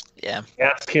 Yeah.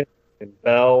 Haskins and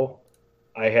Bell.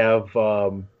 I have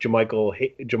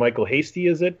JaMychal Hasty,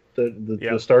 is it?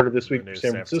 The starter this week for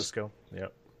San Francisco.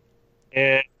 Yep.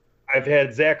 And I've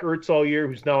had Zach Ertz all year,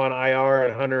 who's now on IR,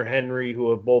 and Hunter Henry,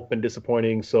 who have both been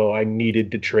disappointing, so I needed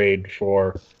to trade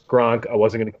for Gronk. I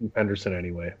wasn't going to keep Henderson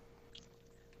anyway.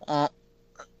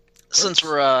 Since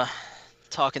we're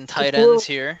talking tight ends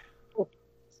here.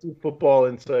 Football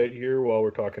insight here while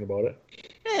we're talking about it.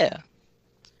 Yeah.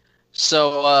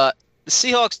 So, the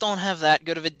Seahawks don't have that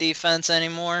good of a defense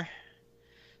anymore.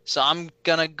 So I'm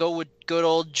going to go with good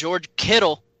old George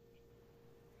Kittle.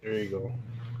 There you go.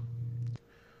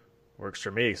 Works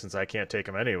for me since I can't take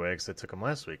him anyway because I took him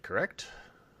last week, correct?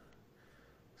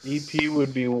 EP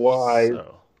would be wise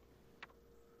So,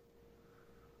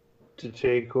 to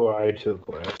take who I took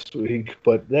last week,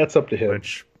 but that's up to him.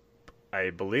 which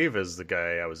I believe is the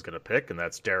guy I was going to pick, and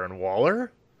that's Darren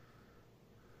Waller.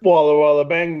 Walla Walla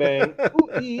Bang Bang.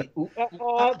 Ooh-ee,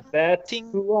 ooh-ah-ah. That's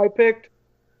who I picked.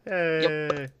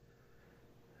 Hey.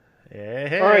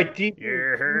 Yeah. All right, DP,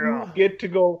 you get to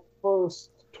go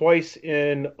first twice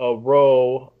in a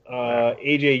row.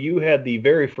 AJ, you had the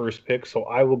very first pick, so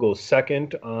I will go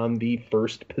second on the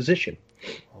first position.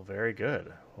 Well, very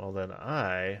good. Well, then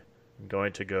I am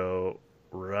going to go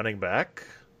running back,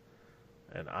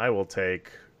 and I will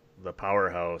take the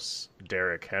powerhouse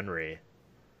Derrick Henry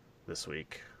this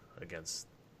week against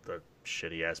the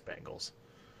shitty-ass Bengals.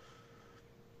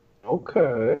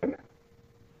 Okay.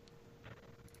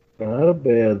 Not a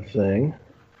bad thing.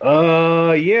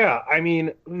 Yeah, I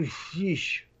mean,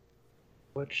 sheesh.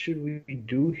 What should we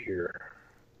do here?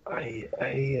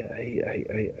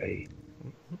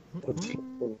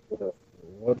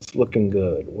 What's looking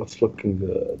good? What's looking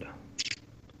good?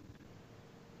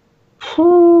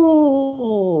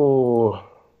 Ooh.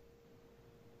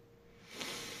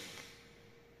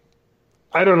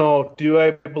 I don't know. Do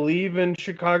I believe in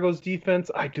Chicago's defense?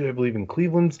 I believe in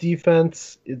Cleveland's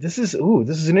defense. This is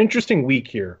an interesting week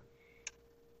here.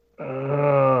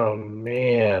 Oh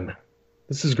man.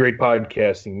 This is great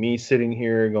podcasting. Me sitting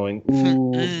here going,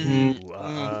 ooh.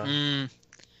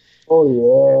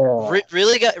 Oh yeah.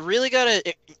 Really got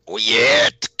to. Oh yeah.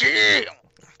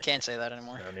 Can't say that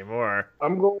anymore. Not anymore.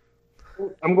 I'm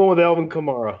going with Alvin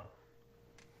Kamara.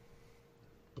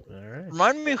 All right.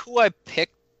 Remind me who I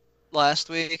picked last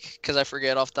week, because I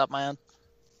forget off the top of my head.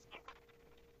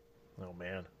 Oh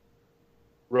man.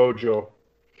 Rojo.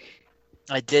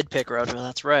 I did pick Rojo,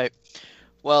 that's right.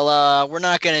 Well, we're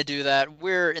not going to do that.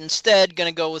 We're instead going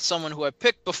to go with someone who I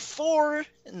picked before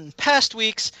in past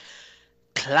weeks,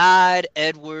 Clyde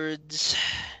Edwards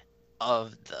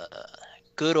of the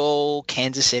good old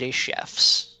Kansas City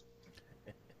Chiefs.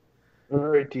 All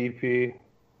right, DP.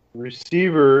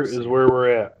 Receiver is where we're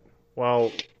at.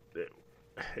 Well,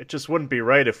 it just wouldn't be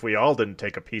right if we all didn't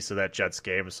take a piece of that Jets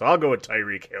game, so I'll go with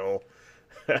Tyreek Hill,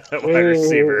 wide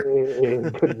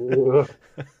receiver.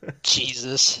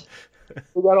 Jesus.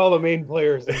 We got all the main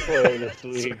players in play this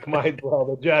week. Might as well,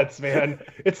 the Jets, man.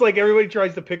 It's like everybody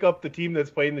tries to pick up the team that's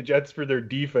playing the Jets for their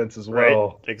defense as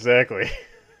well. Right, exactly.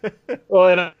 Well,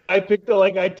 and I picked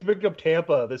up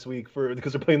Tampa this week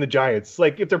because they're playing the Giants.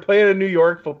 Like if they're playing a New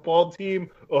York football team,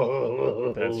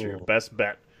 that's your best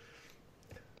bet.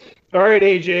 All right,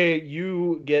 AJ,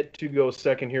 you get to go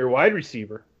second here. Wide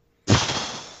receiver.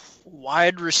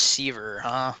 Wide receiver,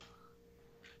 huh?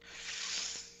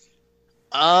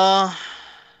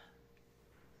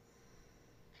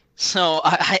 So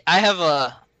I have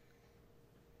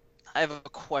a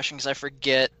question because I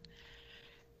forget.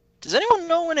 Does anyone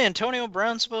know when Antonio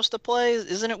Brown's supposed to play?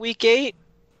 Isn't it week 8?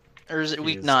 Or is it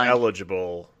week 9?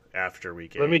 Eligible after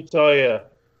week 8. Let me tell you.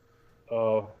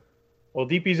 Well,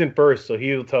 DP's in first, so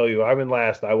he'll tell you. I'm in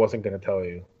last. I wasn't going to tell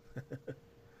you.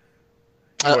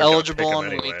 Eligible on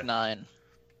week 9.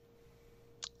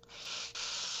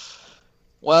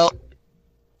 Well,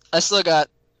 I still got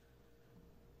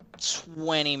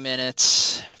 20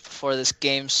 minutes before this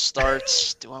game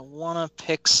starts. Do I want to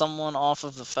pick someone off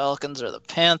of the Falcons or the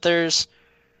Panthers?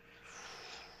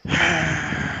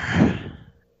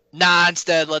 Nah,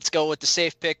 instead, let's go with the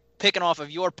safe pick. Picking off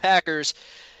of your Packers,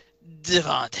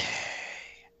 Devontae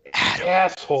Adams.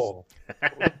 Asshole.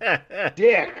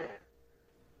 Dick.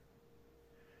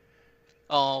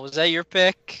 Oh, was that your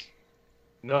pick?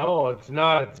 No, it's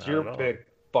not. It's your pick,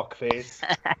 fuckface.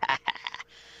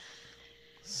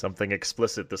 Something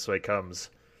explicit this way comes.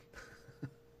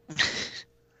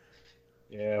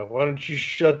 Yeah, why don't you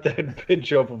shut that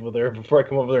bitch up over there before I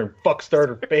come over there and fuck start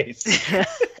her face?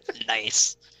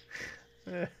 Nice.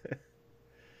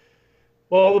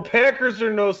 Well, the Packers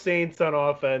are no Saints on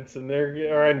offense, and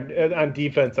they're on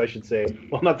defense, I should say.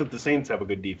 Well, not that the Saints have a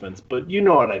good defense, but you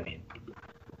know what I mean.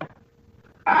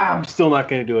 I'm still not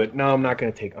going to do it. No, I'm not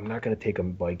going to take a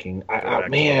Viking.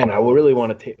 I really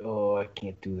want to take. Oh, I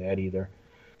can't do that either.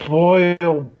 Boy,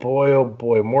 oh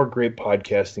boy, more great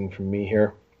podcasting from me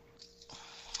here.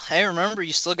 Hey, remember,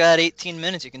 you still got 18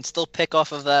 minutes. You can still pick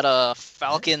off of that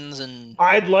Falcons and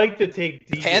I'd like to take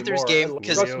DJ Panthers Moore. game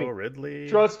because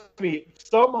Trust me.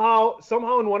 Somehow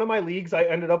in one of my leagues, I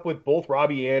ended up with both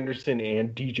Robbie Anderson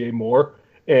and DJ Moore,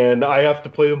 and I have to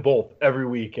play them both every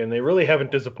week, and they really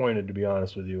haven't disappointed, to be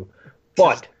honest with you.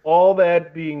 But all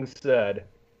that being said,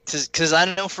 Because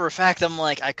I know for a fact I'm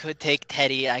like, I could take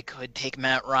Teddy, I could take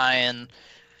Matt Ryan.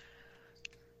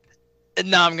 And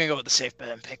now I'm going to go with the safe bet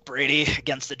and pick Brady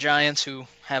against the Giants, who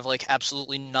have, like,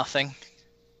 absolutely nothing.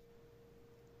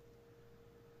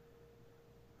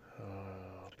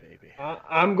 Oh, baby.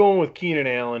 I'm going with Keenan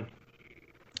Allen.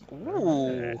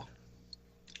 Ooh.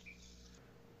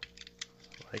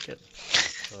 Like it.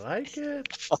 Like it.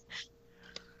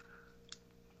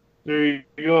 There you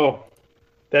go.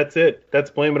 That's it.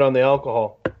 That's Blame It on the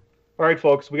Alcohol. All right,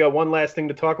 folks, we got one last thing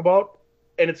to talk about,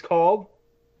 and it's called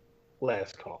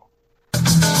Last Call.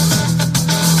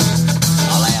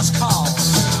 Last call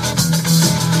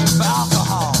for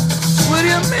alcohol. What do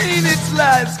you mean it's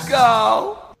last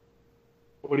call?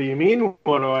 What do you mean?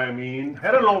 What do I mean?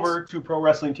 Head on over to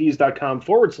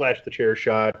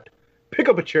ProWrestlingTees.com/TheChairShot. Pick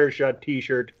up a Chairshot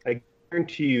t-shirt. I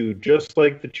guarantee you, just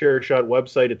like the Chairshot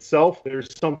website itself,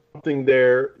 there's something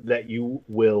there that you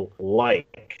will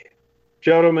like.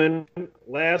 Gentlemen,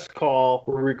 last call.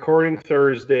 We're recording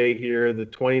Thursday here, the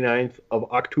 29th of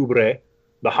Octubre,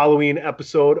 the Halloween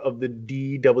episode of the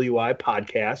DWI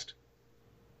podcast.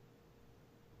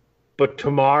 But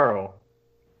tomorrow,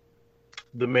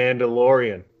 The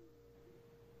Mandalorian,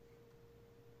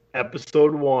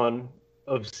 episode 1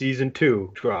 of season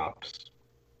 2 drops.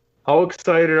 How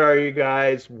excited are you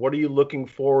guys? What are you looking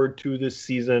forward to this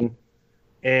season?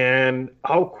 And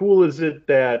how cool is it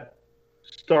that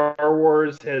Star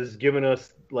Wars has given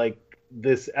us like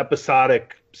this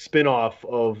episodic spin-off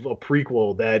of a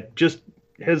prequel that just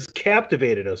has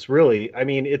captivated us, really? I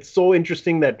mean, it's so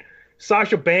interesting that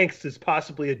Sasha Banks is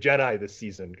possibly a Jedi this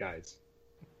season, guys.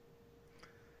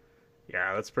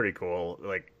 Yeah, that's pretty cool.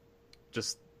 Like,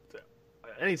 just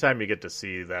anytime you get to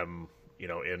see them, you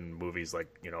know, in movies like,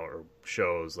 you know, or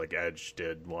shows like Edge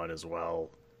did one as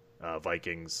well,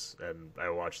 Vikings, and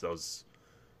I watched those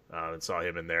and saw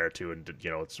him in there too. And, you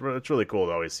know, it's really cool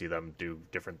to always see them do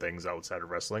different things outside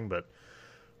of wrestling. But,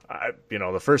 you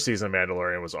know, the first season of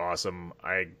Mandalorian was awesome.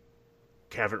 I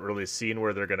haven't really seen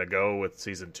where they're going to go with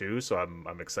season 2, so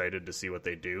I'm excited to see what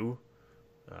they do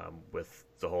with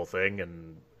the whole thing.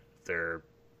 And I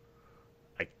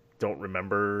don't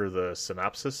remember the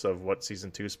synopsis of what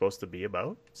season 2 is supposed to be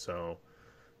about. So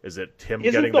is it him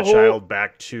getting the child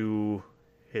back to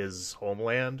his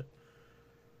homeland?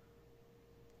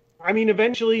 I mean,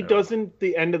 eventually, doesn't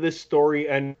the end of this story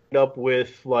end up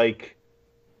with, like,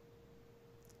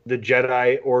 the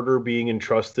Jedi Order being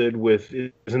entrusted with,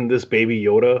 isn't this baby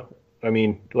Yoda? I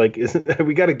mean, like,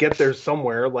 we got to get there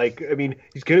somewhere. Like, I mean,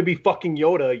 he's going to be fucking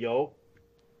Yoda, yo.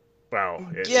 Wow.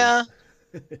 Yeah.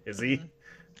 Is he?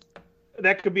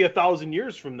 That could be 1,000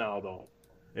 years from now, though.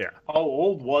 Yeah. How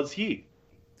old was he?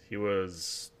 He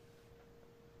was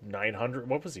 900.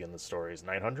 What was he in the stories?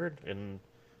 900 in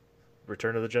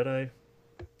Return of the Jedi?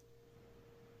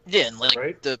 Yeah, and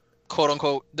like the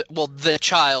quote-unquote, the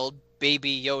child,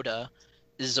 baby Yoda,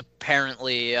 is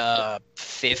apparently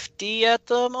 50 at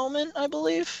the moment, I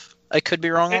believe. I could be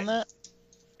wrong on that.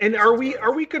 And are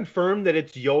we confirmed that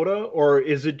it's Yoda, or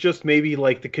is it just maybe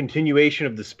like the continuation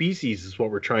of the species is what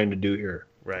we're trying to do here?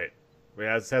 Right.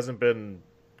 Yeah, it hasn't been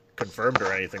confirmed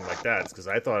or anything like that. Because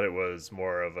I thought it was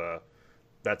more of a,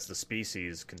 that's the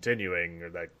species continuing,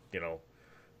 or that, you know,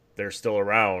 they're still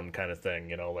around kind of thing,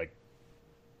 you know, like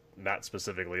not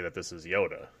specifically that this is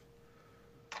Yoda.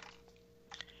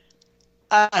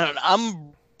 I don't know.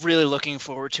 I'm really looking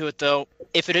forward to it, though.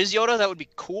 If it is Yoda, that would be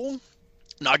cool.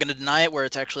 Not going to deny it, where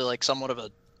it's actually like somewhat of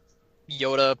a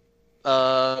Yoda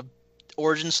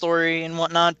origin story and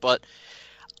whatnot. But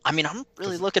I mean, I'm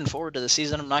really looking forward to the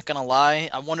season. I'm not going to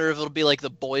lie. I wonder if it'll be like The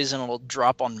Boys and it'll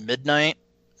drop on midnight.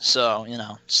 So, you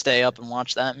know, stay up and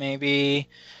watch that maybe.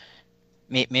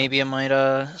 Maybe I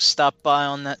might stop by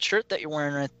on that shirt that you're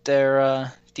wearing right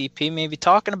there, DP. Maybe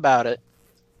talking about it.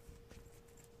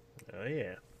 Oh,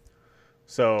 yeah.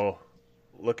 So,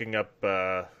 looking up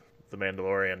The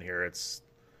Mandalorian here, it's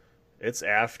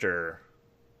after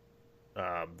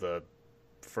the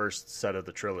first set of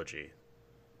the trilogy.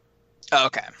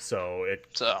 Okay. So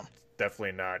it's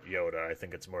definitely not Yoda. I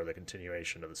think it's more the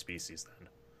continuation of the species then.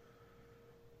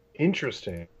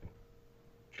 Interesting.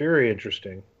 Very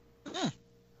interesting. Yeah.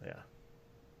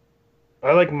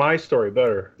 I like my story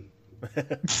better.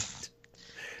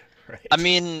 Right. I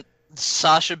mean,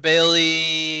 Sasha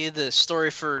Bailey, the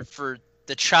story for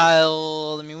the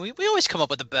child. I mean, we always come up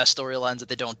with the best storylines that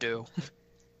they don't do.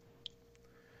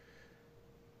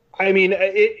 I mean,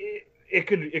 it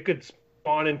could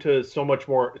spawn into so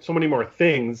many more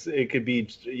things. It could be,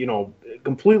 you know,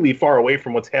 completely far away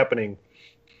from what's happening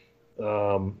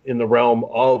in the realm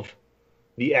of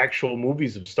the actual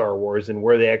movies of Star Wars and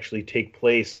where they actually take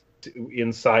place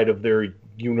inside of their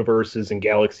universes and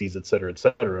galaxies, et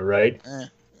cetera, right?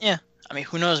 Yeah. I mean,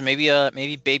 who knows? Maybe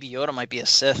Baby Yoda might be a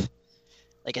Sith.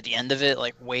 Like at the end of it,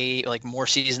 like more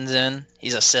seasons in,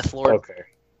 he's a Sith Lord.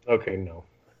 Okay, no.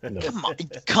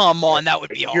 Come on, that would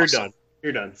be awesome.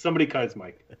 You're done. Somebody cut his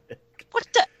mic. What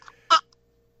the?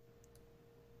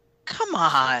 Come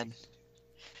on.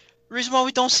 The reason why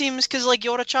we don't see him is because like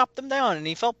Yoda chopped him down and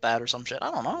he felt bad or some shit.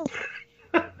 I don't know.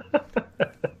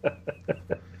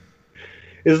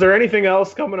 Is there anything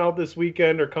else coming out this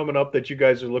weekend or coming up that you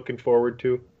guys are looking forward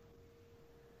to?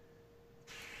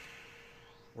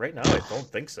 Right now, I don't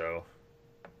think so.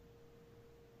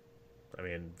 I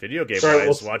mean, video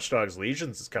game-wise, Watch Dogs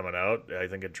Legions is coming out. I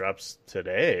think it drops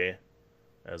today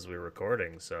as we're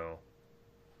recording, so...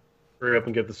 Hurry up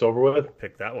and get this over with.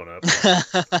 Pick that one up.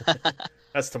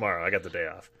 That's tomorrow. I got the day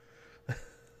off.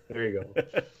 There you go.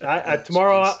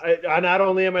 Tomorrow, not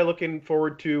only am I looking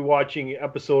forward to watching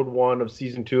episode 1 of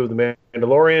season 2 of The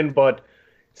Mandalorian, but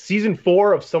season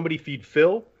 4 of Somebody Feed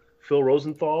Phil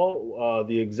Rosenthal,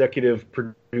 the executive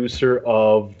producer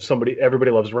of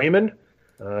Everybody Loves Raymond.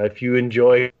 If you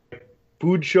enjoy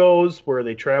food shows where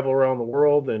they travel around the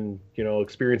world and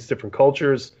experience different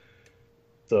cultures,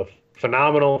 it's a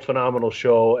phenomenal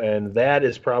show, and that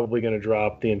is probably going to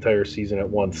drop the entire season at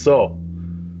once. So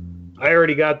I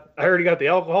already got the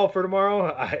alcohol for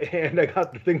tomorrow, and I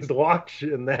got the things to watch,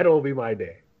 and that'll be my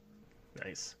day.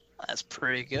 Nice. That's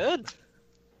pretty good.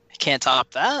 I can't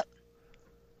top that.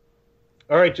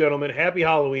 All right, gentlemen. Happy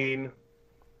Halloween.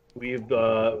 We've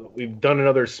done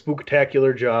another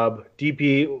spooktacular job.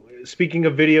 DP, speaking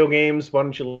of video games, why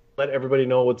don't you let everybody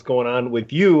know what's going on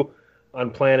with you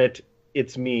on Planet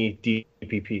It's Me,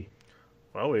 DPP.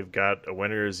 Well, we've got A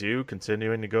Winner Is You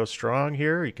continuing to go strong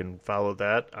here. You can follow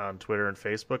that on Twitter and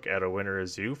Facebook at A Winner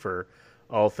Is You for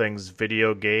all things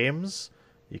video games.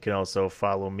 You can also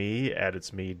follow me at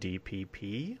It's Me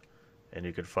DPP. And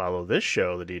you can follow this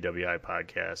show, the DWI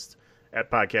Podcast,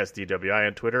 at Podcast DWI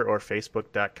on Twitter or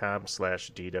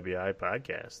Facebook.com/DWI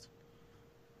Podcast.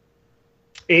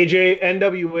 AJ,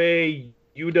 NWA,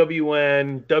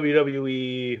 UWN,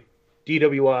 WWE,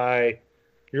 DWI.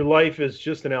 Your life is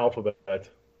just an alphabet.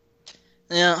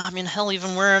 Yeah, I mean, hell,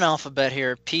 even we're an alphabet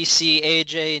here. PC,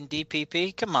 AJ, and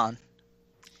DPP. Come on.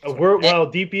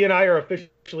 DP and I are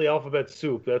officially alphabet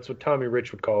soup. That's what Tommy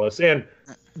Rich would call us. And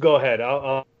go ahead.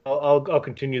 I'll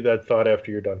continue that thought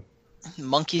after you're done.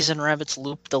 Monkeys and rabbits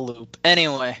loop the loop.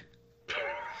 Anyway.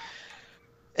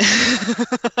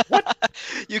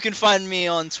 You can find me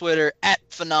on Twitter at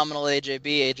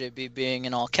PhenomenalAJB, AJB being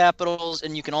in all capitals,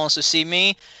 and you can also see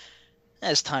me,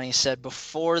 as Tiny said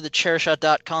before,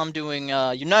 thechairshot.com doing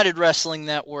United Wrestling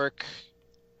Network.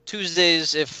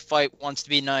 Tuesdays if Fight wants to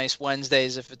be nice,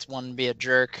 Wednesdays if it's one to be a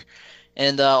jerk,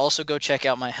 and also go check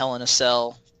out my Hell in a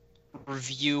Cell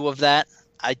review of that.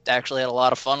 I actually had a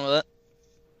lot of fun with it,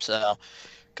 so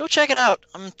go check it out.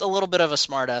 I'm a little bit of a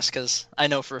smartass because I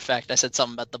know for a fact I said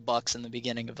something about the Bucks in the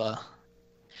beginning of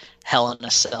Hell in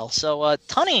a Cell. So,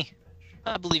 Tunny,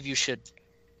 I believe you should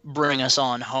bring us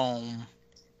on home.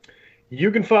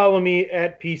 You can follow me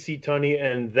at PC Tunny,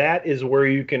 and that is where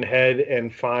you can head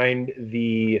and find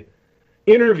the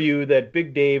interview that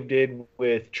Big Dave did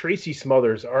with Tracy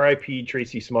Smothers, R.I.P.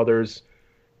 Tracy Smothers,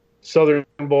 Southern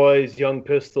Boys, Young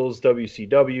Pistols,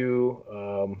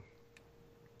 WCW.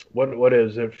 What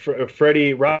is it?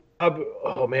 Freddie Rob?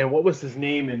 Oh man, what was his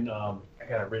name in? I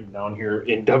got it written down here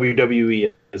in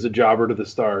WWE as a jobber to the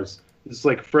stars. It's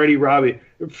like Freddie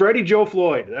Joe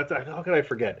Floyd. How can I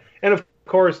forget? And of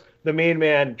course, the main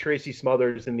man Tracy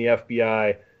Smothers in the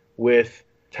FBI with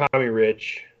Tommy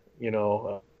Rich.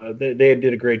 They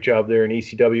did a great job there in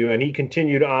ECW, and he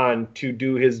continued on to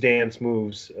do his dance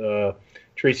moves.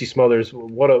 Tracy Smothers,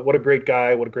 what a great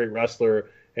guy, what a great wrestler,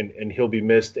 and he'll be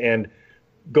missed. And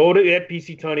go to at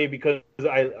PC Tunny because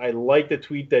I like the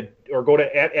tweet or go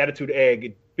to at Attitude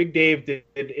Egg. Big Dave did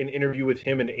an interview with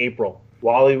him in April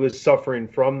while he was suffering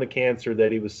from the cancer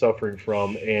that he was suffering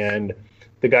from, and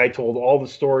the guy told all the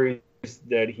stories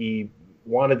that he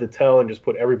wanted to tell and just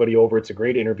put everybody over. It's a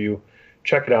great interview.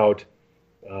 Check it out.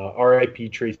 R.I.P.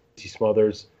 Tracy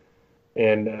Smothers,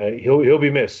 and he'll be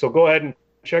missed. So go ahead and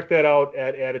check that out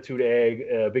at Attitude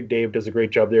Egg. Big Dave does a great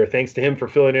job there. Thanks to him for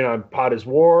filling in on Pod is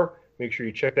War. Make sure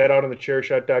you check that out on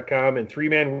thechairshot.com. And Three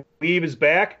Man Weave is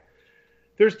back.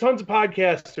 There's tons of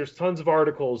podcasts. There's tons of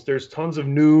articles. There's tons of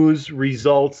news,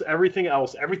 results, everything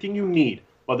else, everything you need,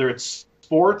 whether it's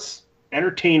sports,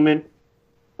 entertainment,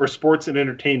 or sports and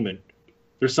entertainment.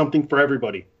 There's something for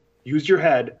everybody. Use your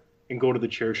head and go to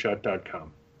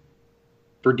thechairshot.com.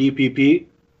 For DPP,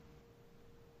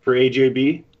 for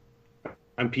AJB,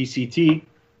 I'm PCT.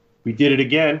 We did it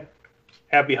again.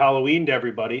 Happy Halloween to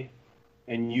everybody.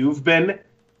 And you've been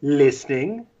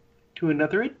listening to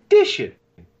another edition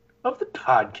of the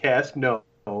podcast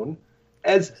known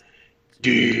as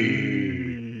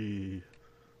DW.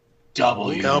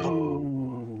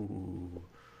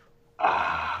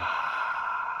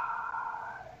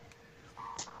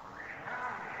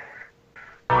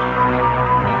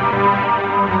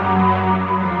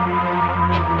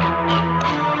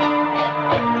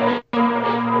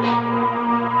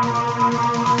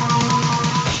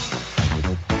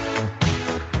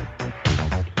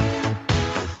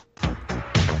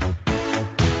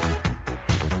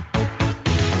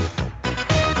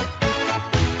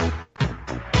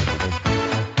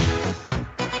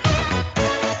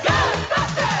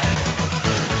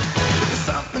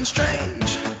 Something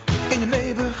strange in your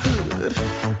neighborhood.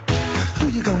 Who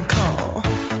you gonna call?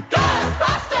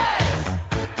 Ghostbusters!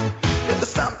 If there's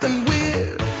something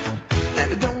weird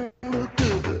and it don't look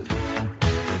good,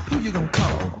 who you gonna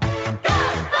call?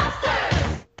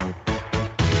 Ghostbusters!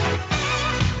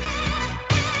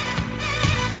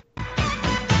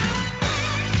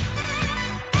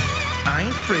 I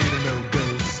ain't afraid of no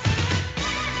ghosts.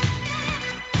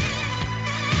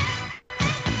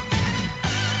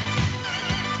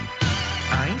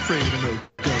 I ain't afraid of no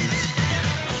ghosts.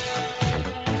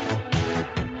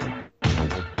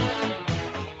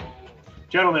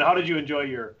 Gentlemen, how did you enjoy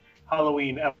your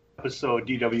Halloween episode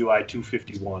DWI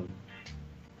 251?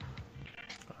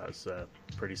 That's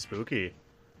pretty spooky.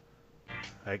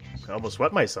 I almost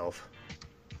wet myself.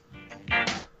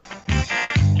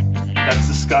 That's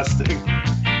disgusting.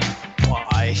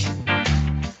 Why?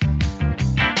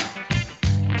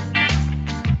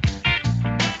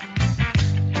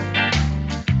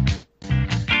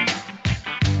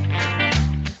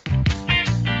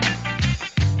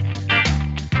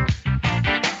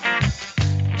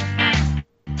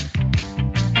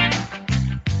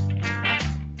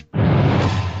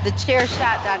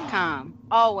 TheChairShot.com.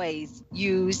 Always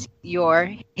use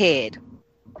your head.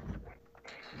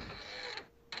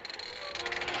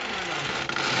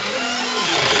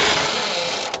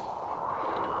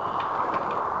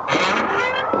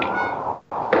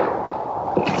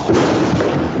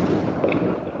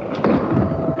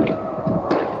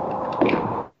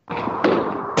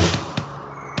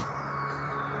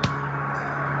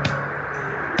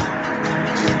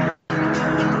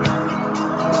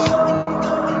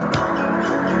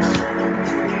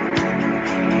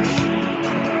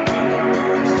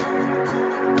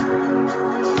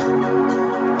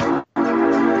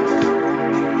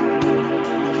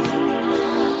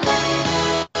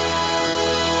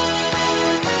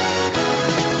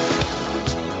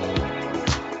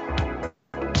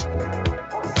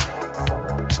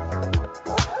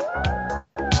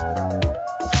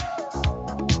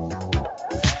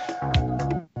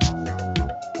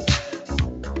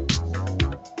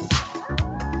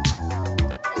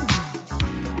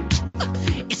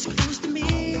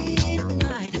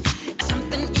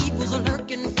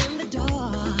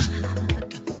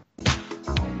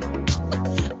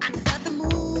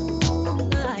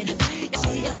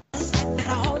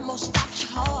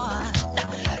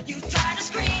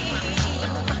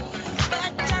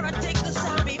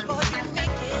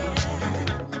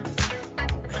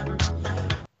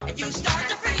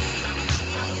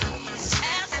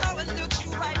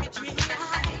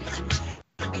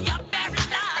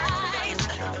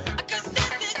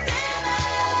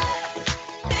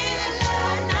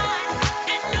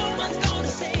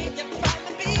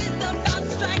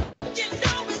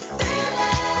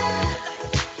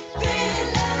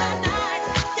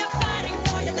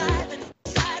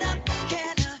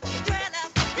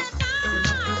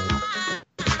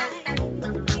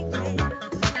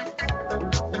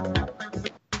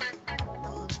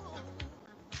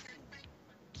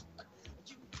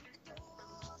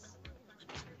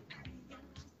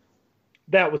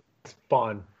 That was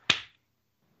fun.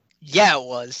 Yeah, it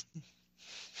was.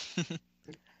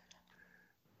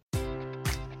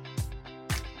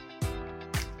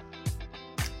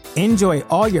 Enjoy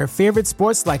all your favorite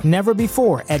sports like never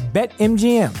before at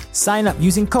BetMGM. Sign up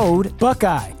using code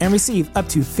Buckeye and receive up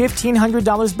to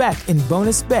 $1,500 back in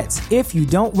bonus bets if you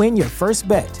don't win your first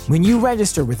bet. When you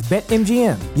register with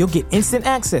BetMGM, you'll get instant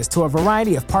access to a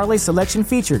variety of parlay selection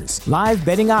features, live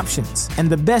betting options, and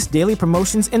the best daily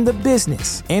promotions in the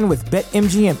business. And with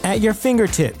BetMGM at your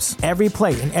fingertips, every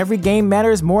play and every game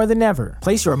matters more than ever.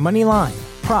 Place your money line,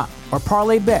 prop, or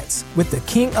parlay bets with the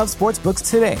king of sportsbooks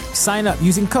today. Sign up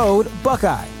using code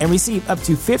Buckeye and receive up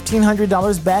to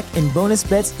 $1,500 back in bonus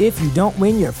bets if you don't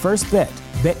win your first bet.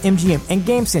 BetMGM and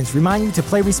GameSense remind you to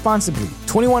play responsibly.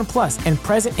 21 plus and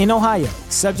present in Ohio,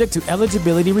 subject to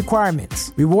eligibility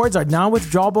requirements. Rewards are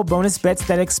non-withdrawable bonus bets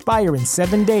that expire in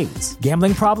 7 days.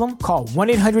 Gambling problem? Call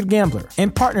 1-800-GAMBLER.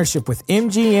 In partnership with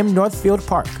MGM Northfield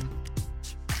Park.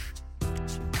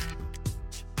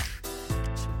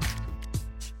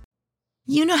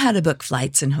 You know how to book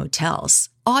flights and hotels.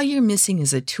 All you're missing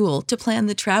is a tool to plan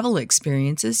the travel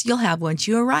experiences you'll have once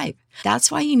you arrive. That's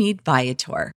why you need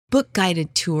Viator. Book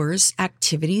guided tours,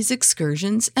 activities,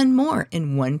 excursions, and more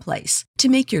in one place to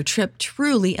make your trip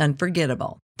truly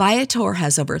unforgettable. Viator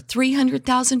has over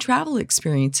 300,000 travel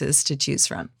experiences to choose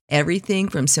from. Everything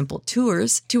from simple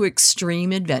tours to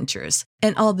extreme adventures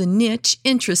and all the niche,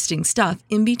 interesting stuff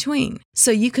in between.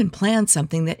 So you can plan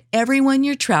something that everyone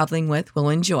you're traveling with will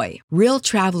enjoy. Real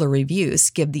traveler reviews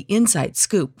give the inside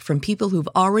scoop from people who've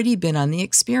already been on the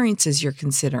experiences you're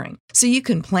considering. So you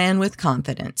can plan with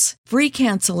confidence. Free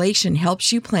cancellation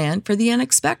helps you plan for the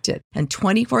unexpected. And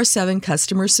 24/7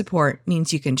 customer support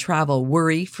means you can travel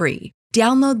worry-free.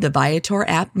 Download the Viator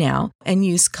app now and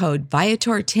use code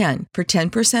Viator10 for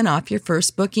 10% off your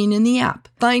first booking in the app.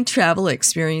 Find travel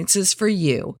experiences for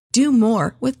you. Do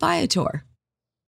more with Viator.